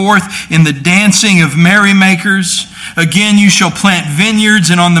go forth in the dancing of merrymakers. Again, you shall plant vineyards,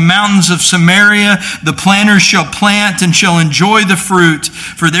 and on the mountains of Samaria the planters shall plant and shall enjoy the fruit.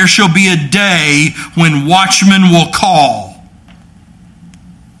 For there shall be a day when watchmen will call."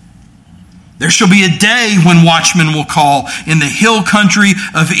 There shall be a day when watchmen will call in the hill country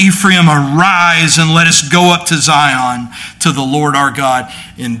of Ephraim, "Arise and let us go up to Zion, to the Lord our God."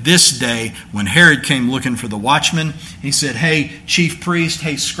 In this day, when Herod came looking for the watchman, he said, "Hey, chief priest,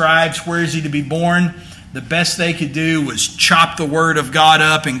 hey, scribes, where is he to be born?" The best they could do was chop the word of God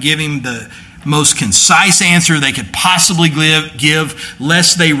up and give him the most concise answer they could possibly give,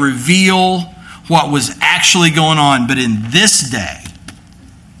 lest they reveal what was actually going on. But in this day,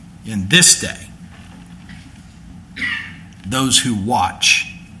 those who watch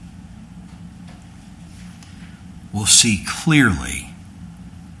will see clearly,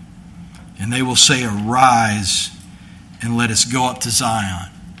 and they will say, "Arise and let us go up to Zion."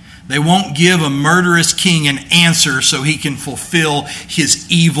 They won't give a murderous king an answer so he can fulfill his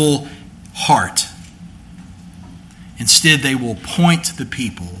evil heart. Instead, they will point the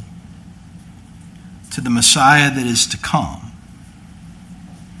people to the Messiah that is to come.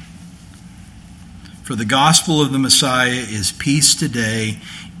 For the gospel of the Messiah is peace today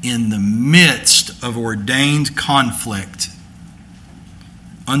in the midst of ordained conflict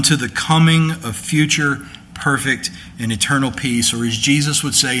unto the coming of future perfect and eternal peace. Or as Jesus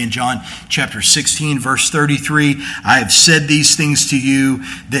would say in John chapter 16, verse 33, "I have said these things to you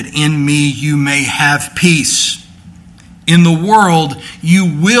that in me you may have peace. In the world, you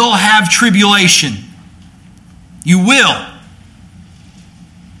will have tribulation. You will.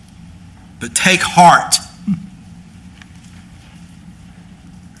 But take heart.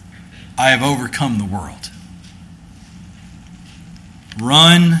 I have overcome the world.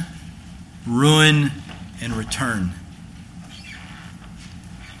 Run, ruin, and return.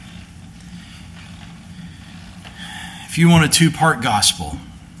 If you want a two-part gospel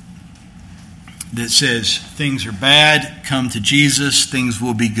that says things are bad, come to Jesus, things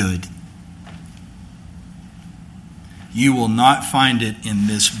will be good, you will not find it in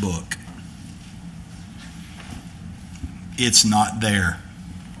this book. It's not there.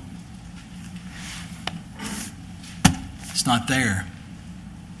 It's not there.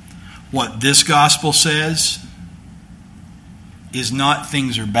 What this gospel says is not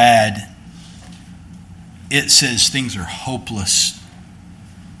things are bad. It says things are hopeless.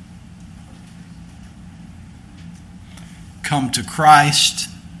 Come to Christ.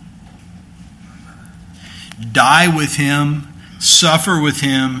 Die with Him. Suffer with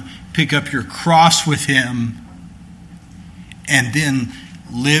Him. Pick up your cross with Him. And then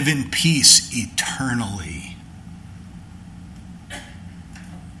live in peace eternally.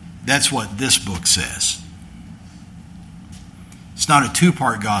 That's what this book says. It's not a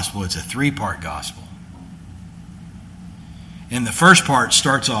two-part gospel, it's a three-part gospel. And the first part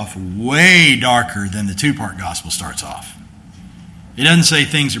starts off way darker than the two-part gospel starts off. It doesn't say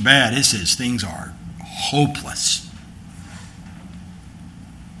things are bad, it says things are hopeless.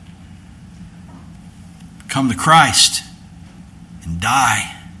 Come to Christ and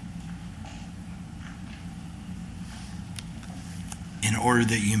die in order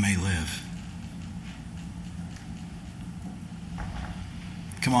that you may live.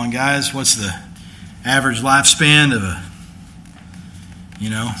 Come on, guys, what's the average lifespan of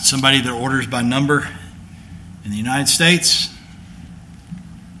somebody that orders by number in the United States?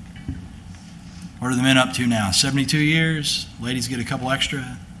 What are the men up to now? 72 years? Ladies get a couple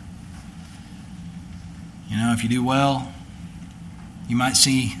extra. If you do well, you might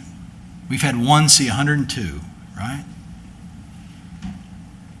see, we've had one see 102, right?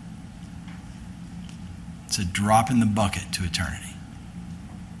 It's a drop in the bucket to eternity.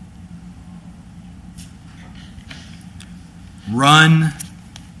 Run,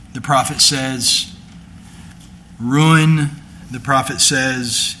 the prophet says. Ruin, the prophet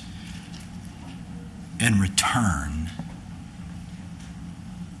says. And return.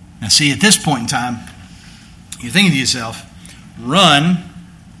 Now see, at this point in time, you're thinking to yourself, run,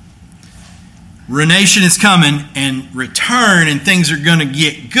 ruination is coming, and return, and things are going to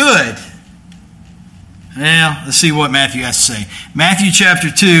get good. Now, let's see what Matthew has to say. Matthew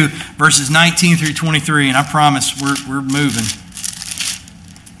chapter 2, verses 19 through 23, and I promise we're moving.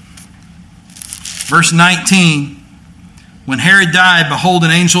 Verse 19, when Herod died, behold,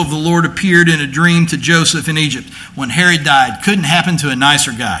 an angel of the Lord appeared in a dream to Joseph in Egypt. When Herod died, couldn't happen to a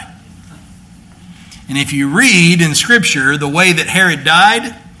nicer guy. And if you read in Scripture the way that Herod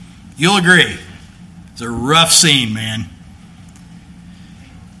died, you'll agree. It's a rough scene, man.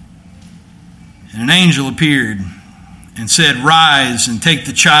 And an angel appeared and said, "Rise and take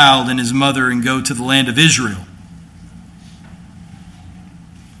the child and his mother and go to the land of Israel.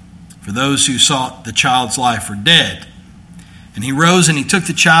 For those who sought the child's life are dead." And he rose and he took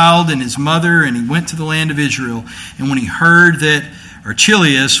the child and his mother and he went to the land of Israel. And when he heard that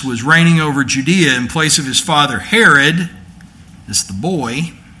Archelaus was reigning over Judea in place of his father Herod, this the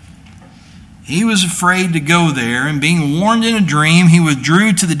boy, he was afraid to go there, and being warned in a dream, he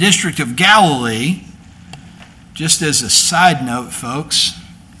withdrew to the district of Galilee. Just as a side note, folks,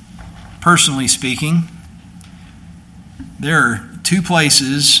 personally speaking, there are two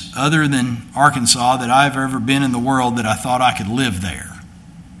places other than Arkansas that I've ever been in the world that I thought I could live there.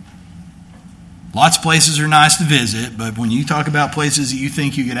 Lots of places are nice to visit, but when you talk about places that you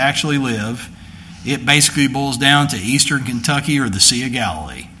think you could actually live, it basically boils down to Eastern Kentucky or the Sea of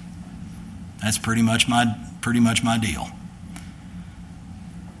Galilee. That's pretty much my deal.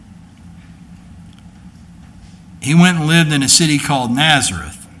 He went and lived in a city called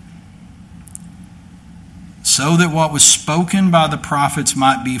Nazareth, so that what was spoken by the prophets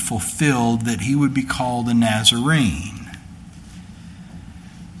might be fulfilled, that he would be called a Nazarene.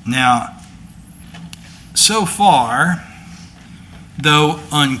 Now, so far, though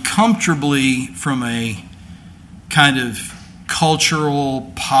uncomfortably from a kind of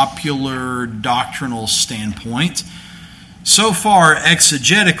cultural, popular, doctrinal standpoint, so far,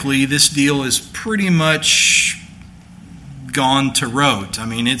 exegetically, this deal is pretty much gone to rote. I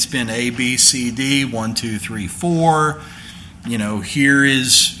mean, it's been A, B, C, D, 1, 2, 3, 4.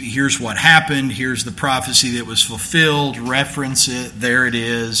 here's what happened, here's the prophecy that was fulfilled, reference it, there it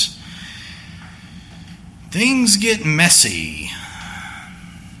is. Things get messy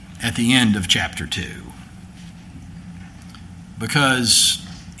at the end of chapter 2. Because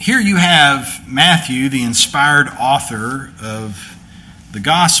here you have Matthew, the inspired author of the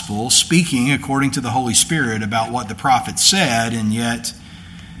gospel, speaking according to the Holy Spirit about what the prophet said, and yet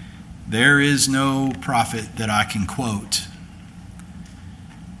there is no prophet that I can quote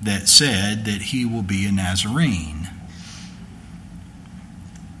that said that he will be a Nazarene.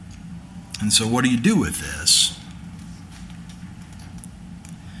 And so what do you do with this?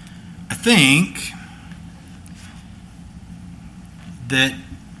 I think that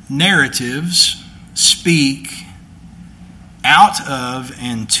narratives speak out of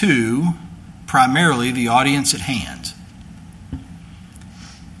and to primarily the audience at hand.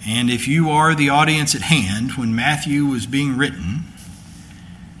 And if you are the audience at hand when Matthew was being written,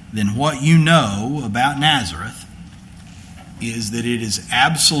 then what you know about Nazareth is that it is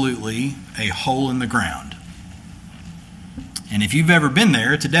absolutely a hole in the ground. And if you've ever been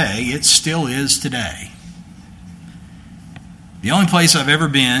there today, it still is today. The only place I've ever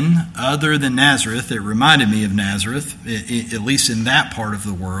been other than Nazareth that reminded me of Nazareth, at least in that part of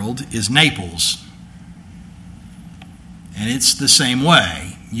the world, is Naples. And it's the same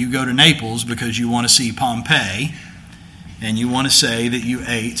way. You go to Naples because you want to see Pompeii, and you want to say that you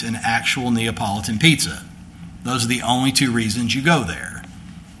ate an actual Neapolitan pizza. Those are the only two reasons you go there.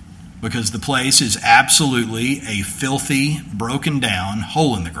 Because the place is absolutely a filthy, broken down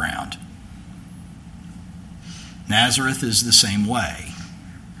hole in the ground. Nazareth is the same way.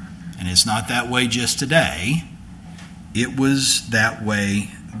 And it's not that way just today. It was that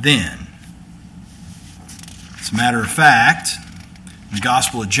way then. As a matter of fact, in the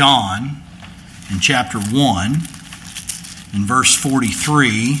Gospel of John, in chapter 1, in verse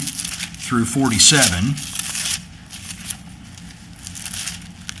 43 through 47,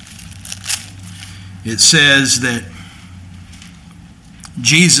 it says that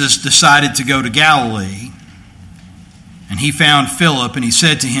Jesus decided to go to Galilee, and he found Philip, and he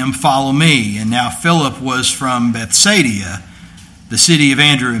said to him, "Follow me." And now Philip was from Bethsaida, the city of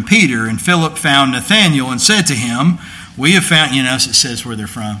Andrew and Peter, and Philip found Nathanael and said to him, "We have found," it says where they're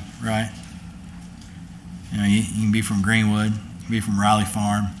from, right? You can be from Greenwood, you can be from Riley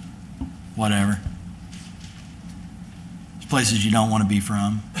Farm, whatever. There's places you don't want to be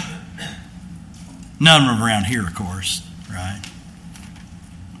from. None of them around here, of course, right?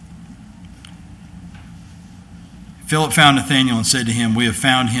 Philip found Nathanael and said to him, "We have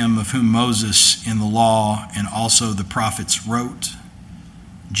found him of whom Moses in the law and also the prophets wrote,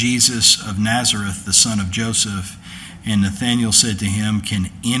 Jesus of Nazareth, the son of Joseph." And Nathanael said to him, "Can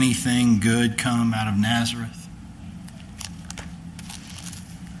anything good come out of Nazareth?"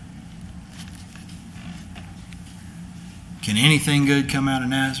 Can anything good come out of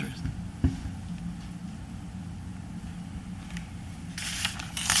Nazareth?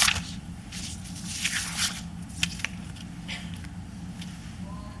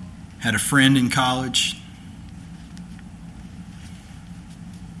 Had a friend in college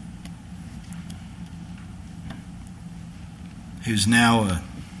who's now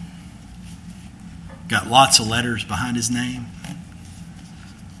got lots of letters behind his name.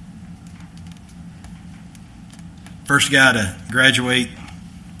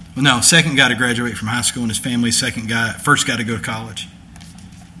 Second guy to graduate from high school in his family, first guy to go to college.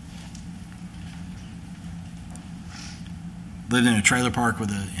 Lived in a trailer park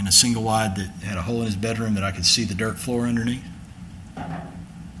in a single wide that had a hole in his bedroom that I could see the dirt floor underneath.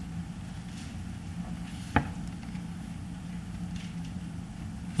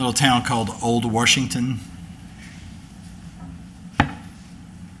 Little town called Old Washington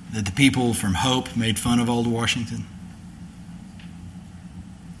that the people from Hope made fun of Old Washington.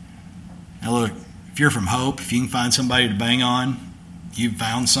 Now look, if you're from Hope, if you can find somebody to bang on, you've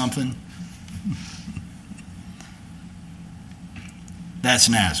found something. That's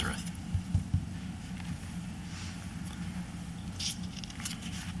Nazareth.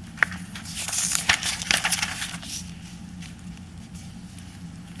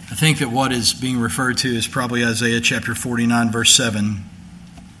 I think that what is being referred to is probably Isaiah chapter 49, verse 7.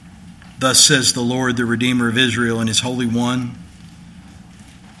 "Thus says the Lord, the Redeemer of Israel, and his Holy One,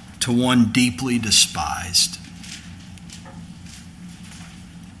 to one deeply despised."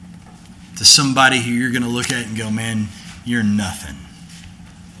 To somebody who you're going to look at and go, "Man, you're nothing."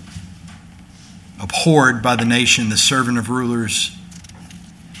 Abhorred by the nation, the servant of rulers.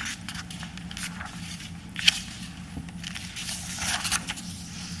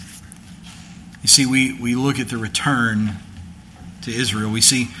 You see, we look at the return to Israel. We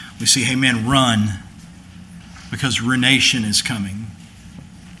see, hey man, run, because ruination is coming.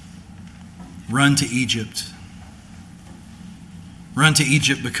 Run to Egypt. Run to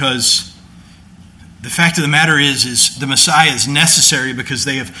Egypt, because the fact of the matter is the Messiah is necessary, because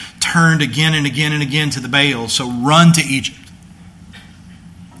they have turned again and again and again to the Baal. So run to Egypt.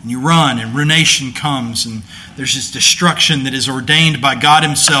 And you run, and ruination comes, and there's this destruction that is ordained by God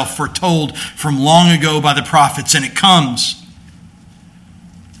Himself, foretold from long ago by the prophets, and it comes.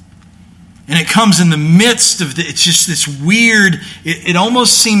 And it comes in the midst of it's just this weird, it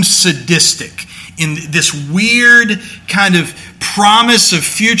almost seems sadistic, in this weird kind of promise of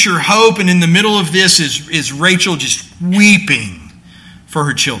future hope, and in the middle of this is Rachel just weeping for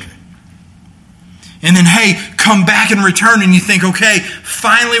her children. And then, hey, come back and return, and you think, okay,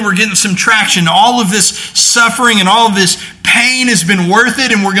 finally we're getting some traction. All of this suffering and all of this pain has been worth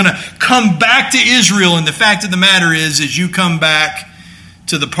it, and we're going to come back to Israel. And the fact of the matter is, as you come back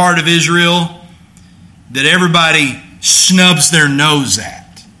to the part of Israel that everybody snubs their nose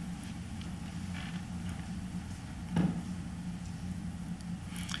at.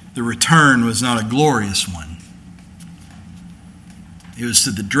 The return was not a glorious one. It was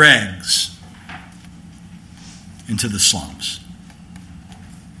to the dregs, into the slums.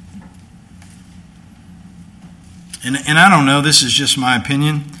 And I don't know, this is just my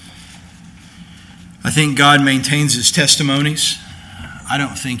opinion. I think God maintains His testimonies. I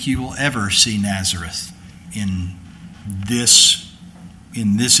don't think you will ever see Nazareth in this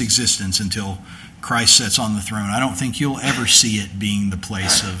existence until Christ sits on the throne. I don't think you'll ever see it being the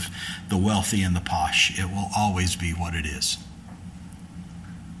place of the wealthy and the posh. It will always be what it is.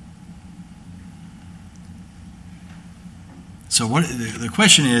 So what the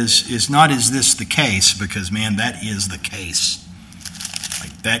question is not, is this the case? Because, man, that is the case.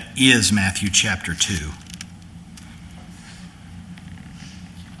 Like, that is Matthew chapter 2.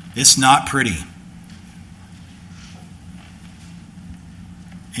 It's not pretty.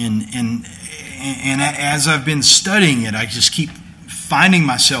 And as I've been studying it, I just keep finding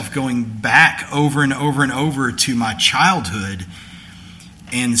myself going back over and over and over to my childhood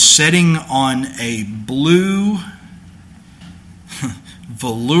and sitting on a blue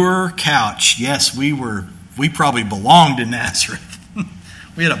velour couch. Yes, we probably belonged in Nazareth.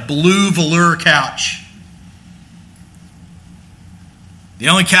 We had a blue velour couch. The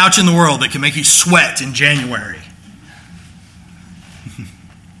only couch in the world that can make you sweat in January.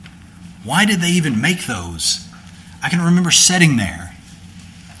 Why did they even make those? I can remember sitting there,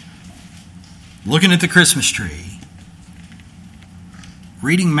 looking at the Christmas tree,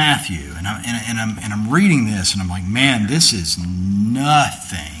 reading Matthew, and I'm reading this, and I'm like, man, this is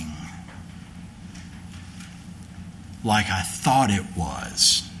nothing like I thought it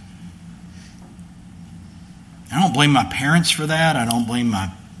was. I don't blame my parents for that. I don't blame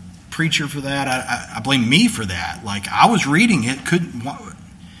my preacher for that. I blame me for that. Like, I was reading it,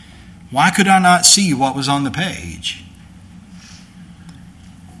 why could I not see what was on the page?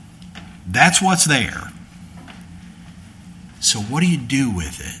 That's what's there. So what do you do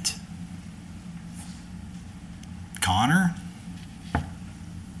with it? Connor?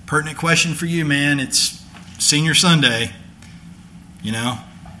 Pertinent question for you, man. It's Senior Sunday. You know?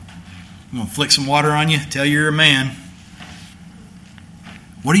 I'm going to flick some water on you, tell you you're a man.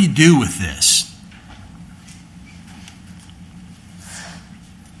 What do you do with this?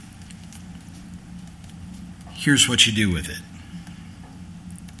 Here's what you do with it.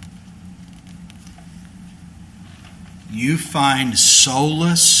 You find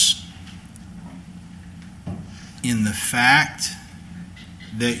solace in the fact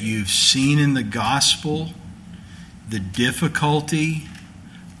that you've seen in the gospel the difficulty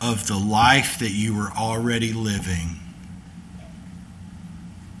of the life that you were already living.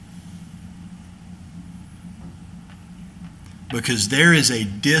 Because there is a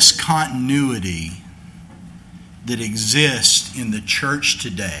discontinuity that exists in the church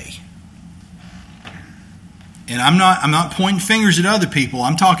today. And I'm not pointing fingers at other people.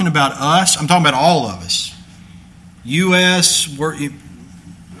 I'm talking about us. I'm talking about all of us. U.S.,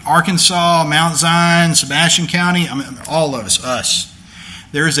 Arkansas, Mount Zion, Sebastian County, all of us.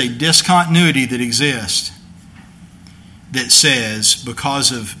 There is a discontinuity that exists that says,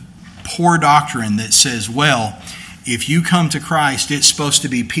 because of poor doctrine that says, well, if you come to Christ, it's supposed to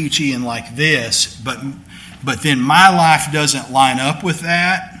be peachy and like this, but then my life doesn't line up with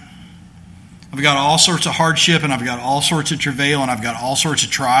that. I've got all sorts of hardship, and I've got all sorts of travail, and I've got all sorts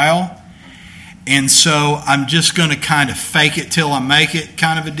of trial. And so I'm just going to kind of fake it till I make it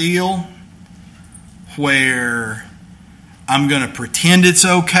kind of a deal, where I'm going to pretend it's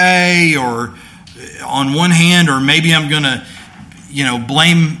okay, or on one hand, or maybe I'm going to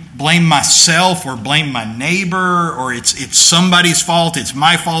blame myself or blame my neighbor, or it's somebody's fault, it's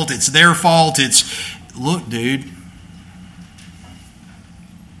my fault, it's their fault. Look, dude.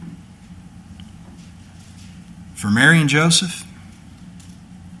 For Mary and Joseph,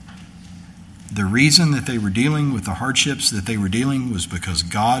 the reason that they were dealing with the hardships that they were dealing was because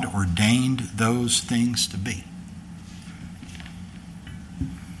God ordained those things to be.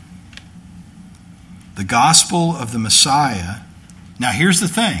 The gospel of the Messiah. Now here's the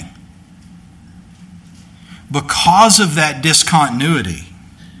thing. Because of that discontinuity,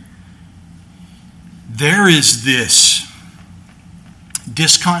 there is this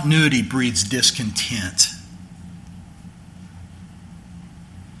discontinuity breeds discontent.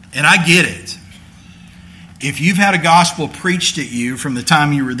 And I get it. If you've had a gospel preached at you from the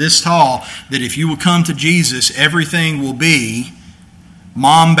time you were this tall, that if you will come to Jesus, everything will be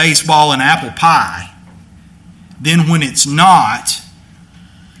mom, baseball, and apple pie, then when it's not,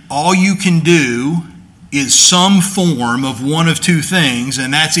 all you can do is some form of one of two things,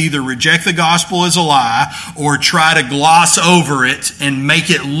 and that's either reject the gospel as a lie or try to gloss over it and make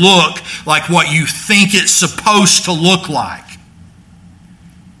it look like what you think it's supposed to look like.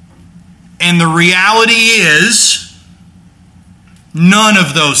 And the reality is, none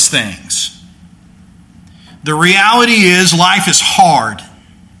of those things. The reality is, life is hard.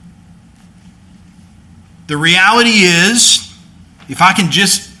 The reality is, if I can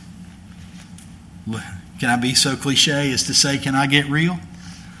just, can I be so cliche as to say, can I get real?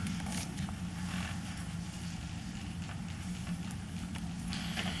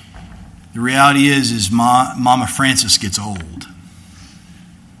 The reality is Mama Frances gets old.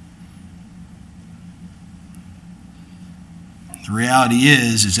 The reality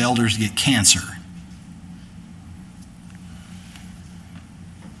is elders get cancer.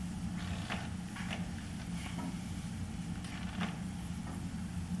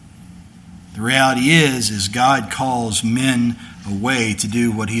 The reality is God calls men away to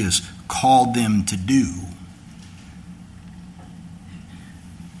do what He has called them to do.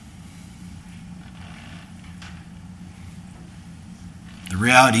 The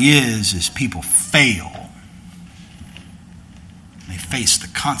reality is people fail. They face the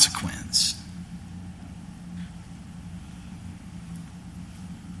consequence.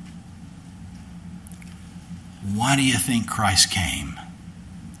 Why do you think Christ came?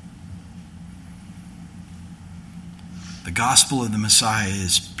 The gospel of the Messiah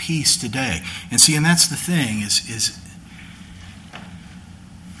is peace today. And see, and that's the thing, is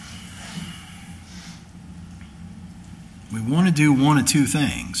we want to do one of two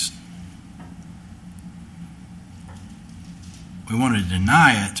things. We want to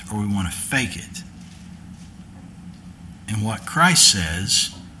deny it or we want to fake it. And what Christ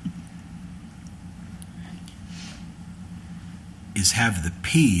says is have the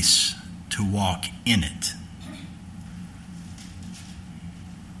peace to walk in it.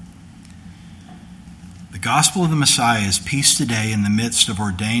 The gospel of the Messiah is peace today in the midst of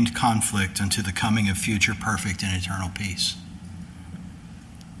ordained conflict unto the coming of future perfect and eternal peace.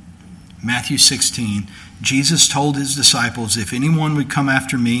 Matthew 16, Jesus told His disciples, if anyone would come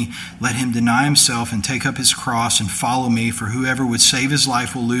after me, let him deny himself and take up his cross and follow me, for whoever would save his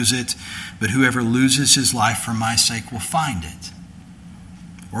life will lose it, but whoever loses his life for my sake will find it.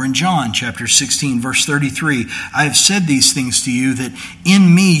 Or in John chapter 16, verse 33, I have said these things to you that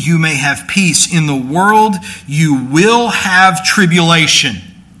in me you may have peace. In the world you will have tribulation.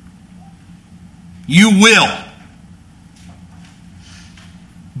 You will.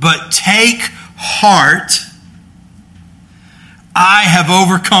 But take heart, I have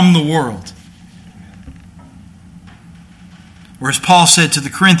overcome the world. Or as Paul said to the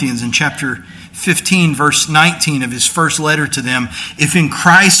Corinthians in chapter 15, verse 19 of his first letter to them, if in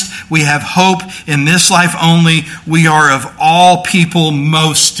Christ we have hope in this life only, we are of all people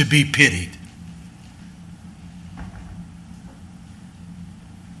most to be pitied.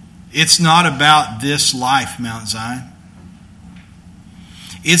 It's not about this life, Mount Zion.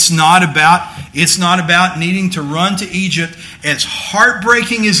 It's not about needing to run to Egypt, as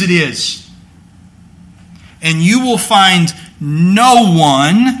heartbreaking as it is. And you will find no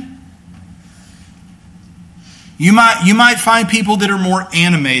one. You might find people that are more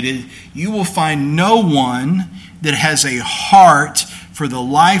animated. You will find no one that has a heart for the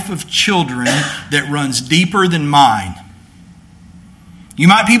life of children that runs deeper than mine. You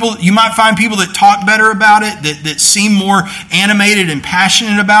might find people that talk better about it, that seem more animated and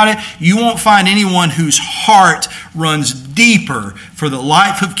passionate about it. You won't find anyone whose heart runs deeper for the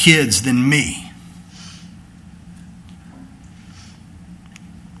life of kids than me.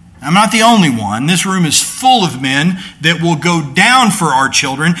 I'm not the only one. This room is full of men that will go down for our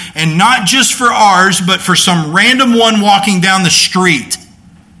children, and not just for ours, but for some random one walking down the street.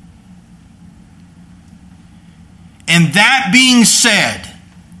 And that being said,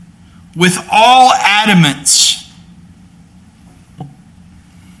 with all adamance,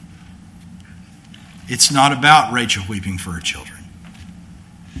 it's not about Rachel weeping for her children.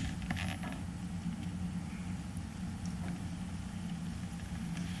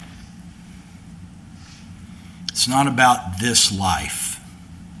 It's not about this life.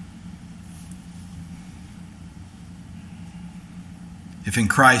 If in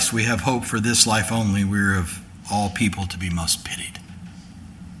Christ we have hope for this life only, we are of all people to be most pitied.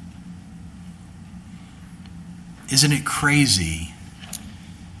 Isn't it crazy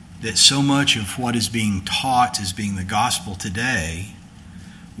that so much of what is being taught as being the gospel today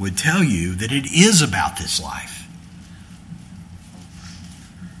would tell you that it is about this life,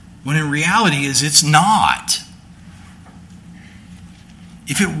 when in reality it's not?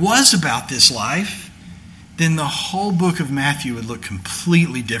 If it was about this life, then the whole book of Matthew would look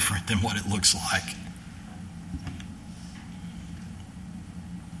completely different than what it looks like.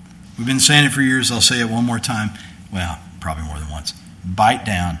 We've been saying it for years. I'll say it one more time. Well, probably more than once. Bite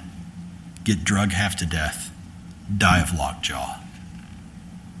down, get drugged half to death, die of lockjaw.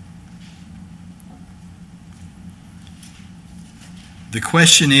 The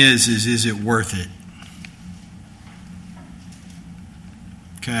question is it worth it?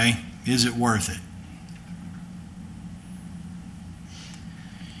 Okay, is it worth it?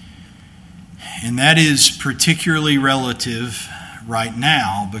 And that is particularly relative right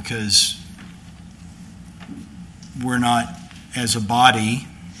now because we're not, as a body,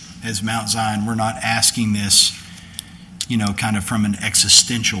 as Mount Zion, we're not asking this, kind of from an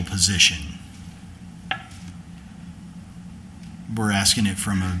existential position. We're asking it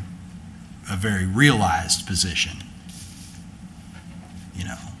from a very realized position.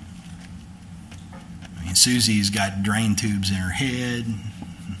 Susie's got drain tubes in her head.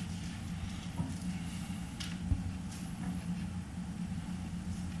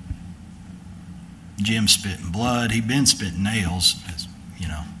 Jim's spitting blood. He'd been spitting nails,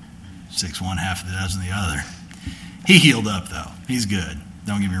 6 one, half a dozen the other. He healed up, though. He's good.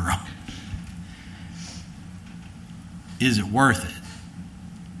 Don't get me wrong. Is it worth it?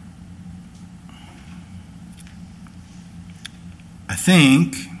 I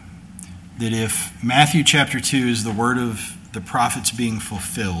think that if Matthew chapter 2 is the word of the prophets being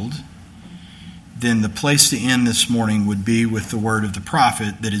fulfilled, then the place to end this morning would be with the word of the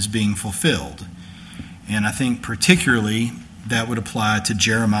prophet that is being fulfilled. And I think particularly that would apply to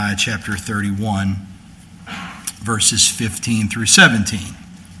Jeremiah chapter 31, verses 15 through 17.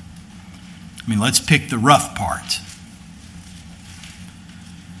 Let's pick the rough part.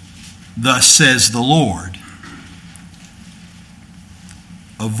 Thus says the Lord,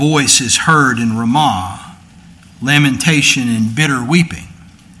 a voice is heard in Ramah, lamentation and bitter weeping.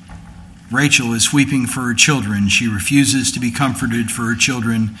 Rachel is weeping for her children. She refuses to be comforted for her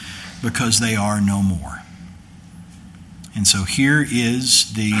children because they are no more. And so here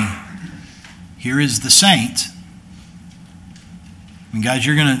is the saint. Guys,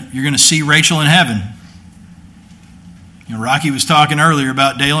 you're gonna see Rachel in heaven. Rocky was talking earlier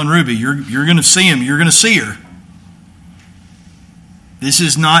about Dale and Ruby. You're gonna see him. You're gonna see her. This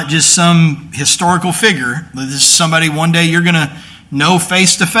is not just some historical figure. This is somebody one day you're going to know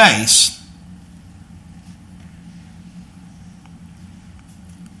face to face.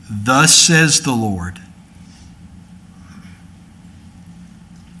 Thus says the Lord.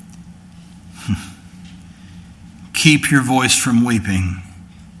 Keep your voice from weeping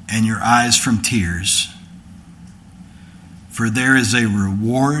and your eyes from tears, for there is a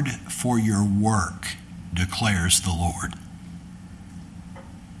reward for your work, declares the Lord.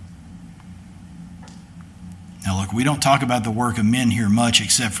 Now look, we don't talk about the work of men here much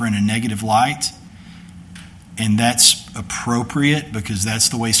except for in a negative light. And that's appropriate because that's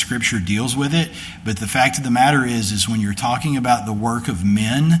the way Scripture deals with it. But the fact of the matter is when you're talking about the work of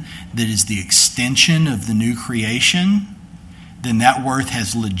men that is the extension of the new creation, then that work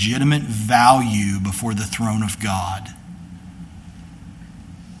has legitimate value before the throne of God.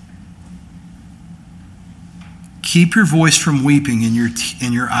 Keep your voice from weeping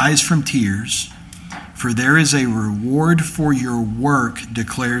and your eyes from tears, for there is a reward for your work,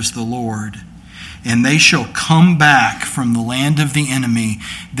 declares the Lord. And they shall come back from the land of the enemy.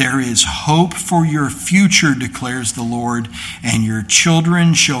 There is hope for your future, declares the Lord, and your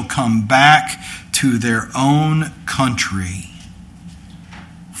children shall come back to their own country.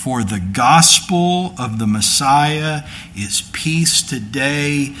 For the gospel of the Messiah is peace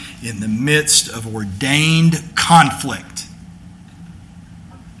today in the midst of ordained conflict.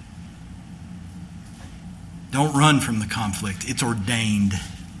 Don't run from the conflict. It's ordained.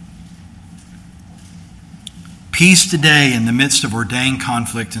 Peace today in the midst of ordained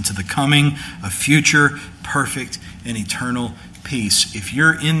conflict into the coming of future, perfect, and eternal peace. If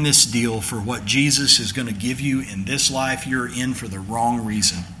you're in this deal for what Jesus is going to give you in this life, you're in for the wrong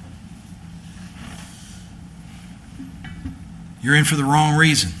reason. You're in for the wrong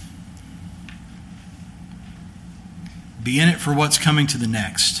reason. Be in it for what's coming to the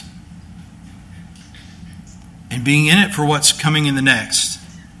next. And being in it for what's coming in the next,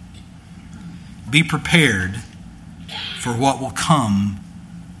 be prepared for what will come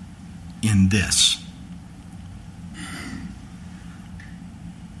in this.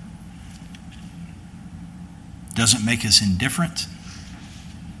 Doesn't make us indifferent.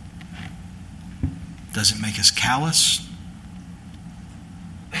 Doesn't make us callous.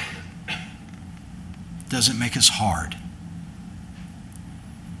 Doesn't make us hard.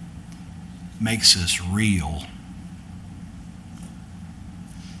 Makes us real.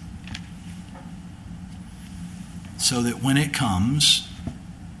 So that when it comes,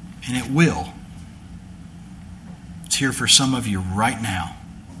 and it will, it's here for some of you right now.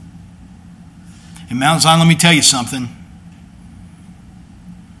 In Mount Zion, let me tell you something.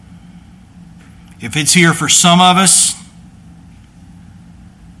 If it's here for some of us,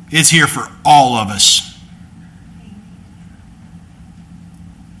 it's here for all of us.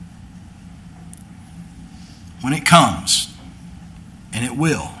 When it comes, and it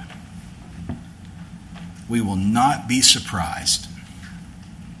will, we will not be surprised.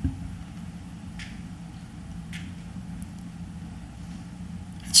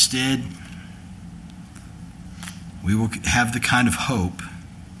 Instead, we will have the kind of hope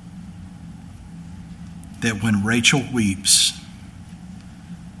that when Rachel weeps,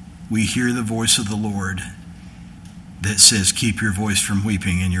 we hear the voice of the Lord that says, "Keep your voice from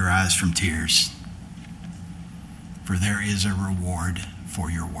weeping and your eyes from tears, for there is a reward for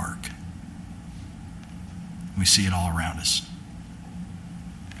your work." We see it all around us.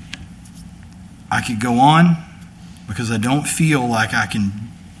 I could go on because I don't feel like I can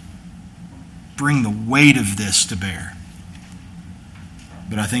bring the weight of this to bear.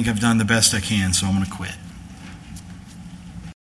 But I think I've done the best I can, so I'm going to quit.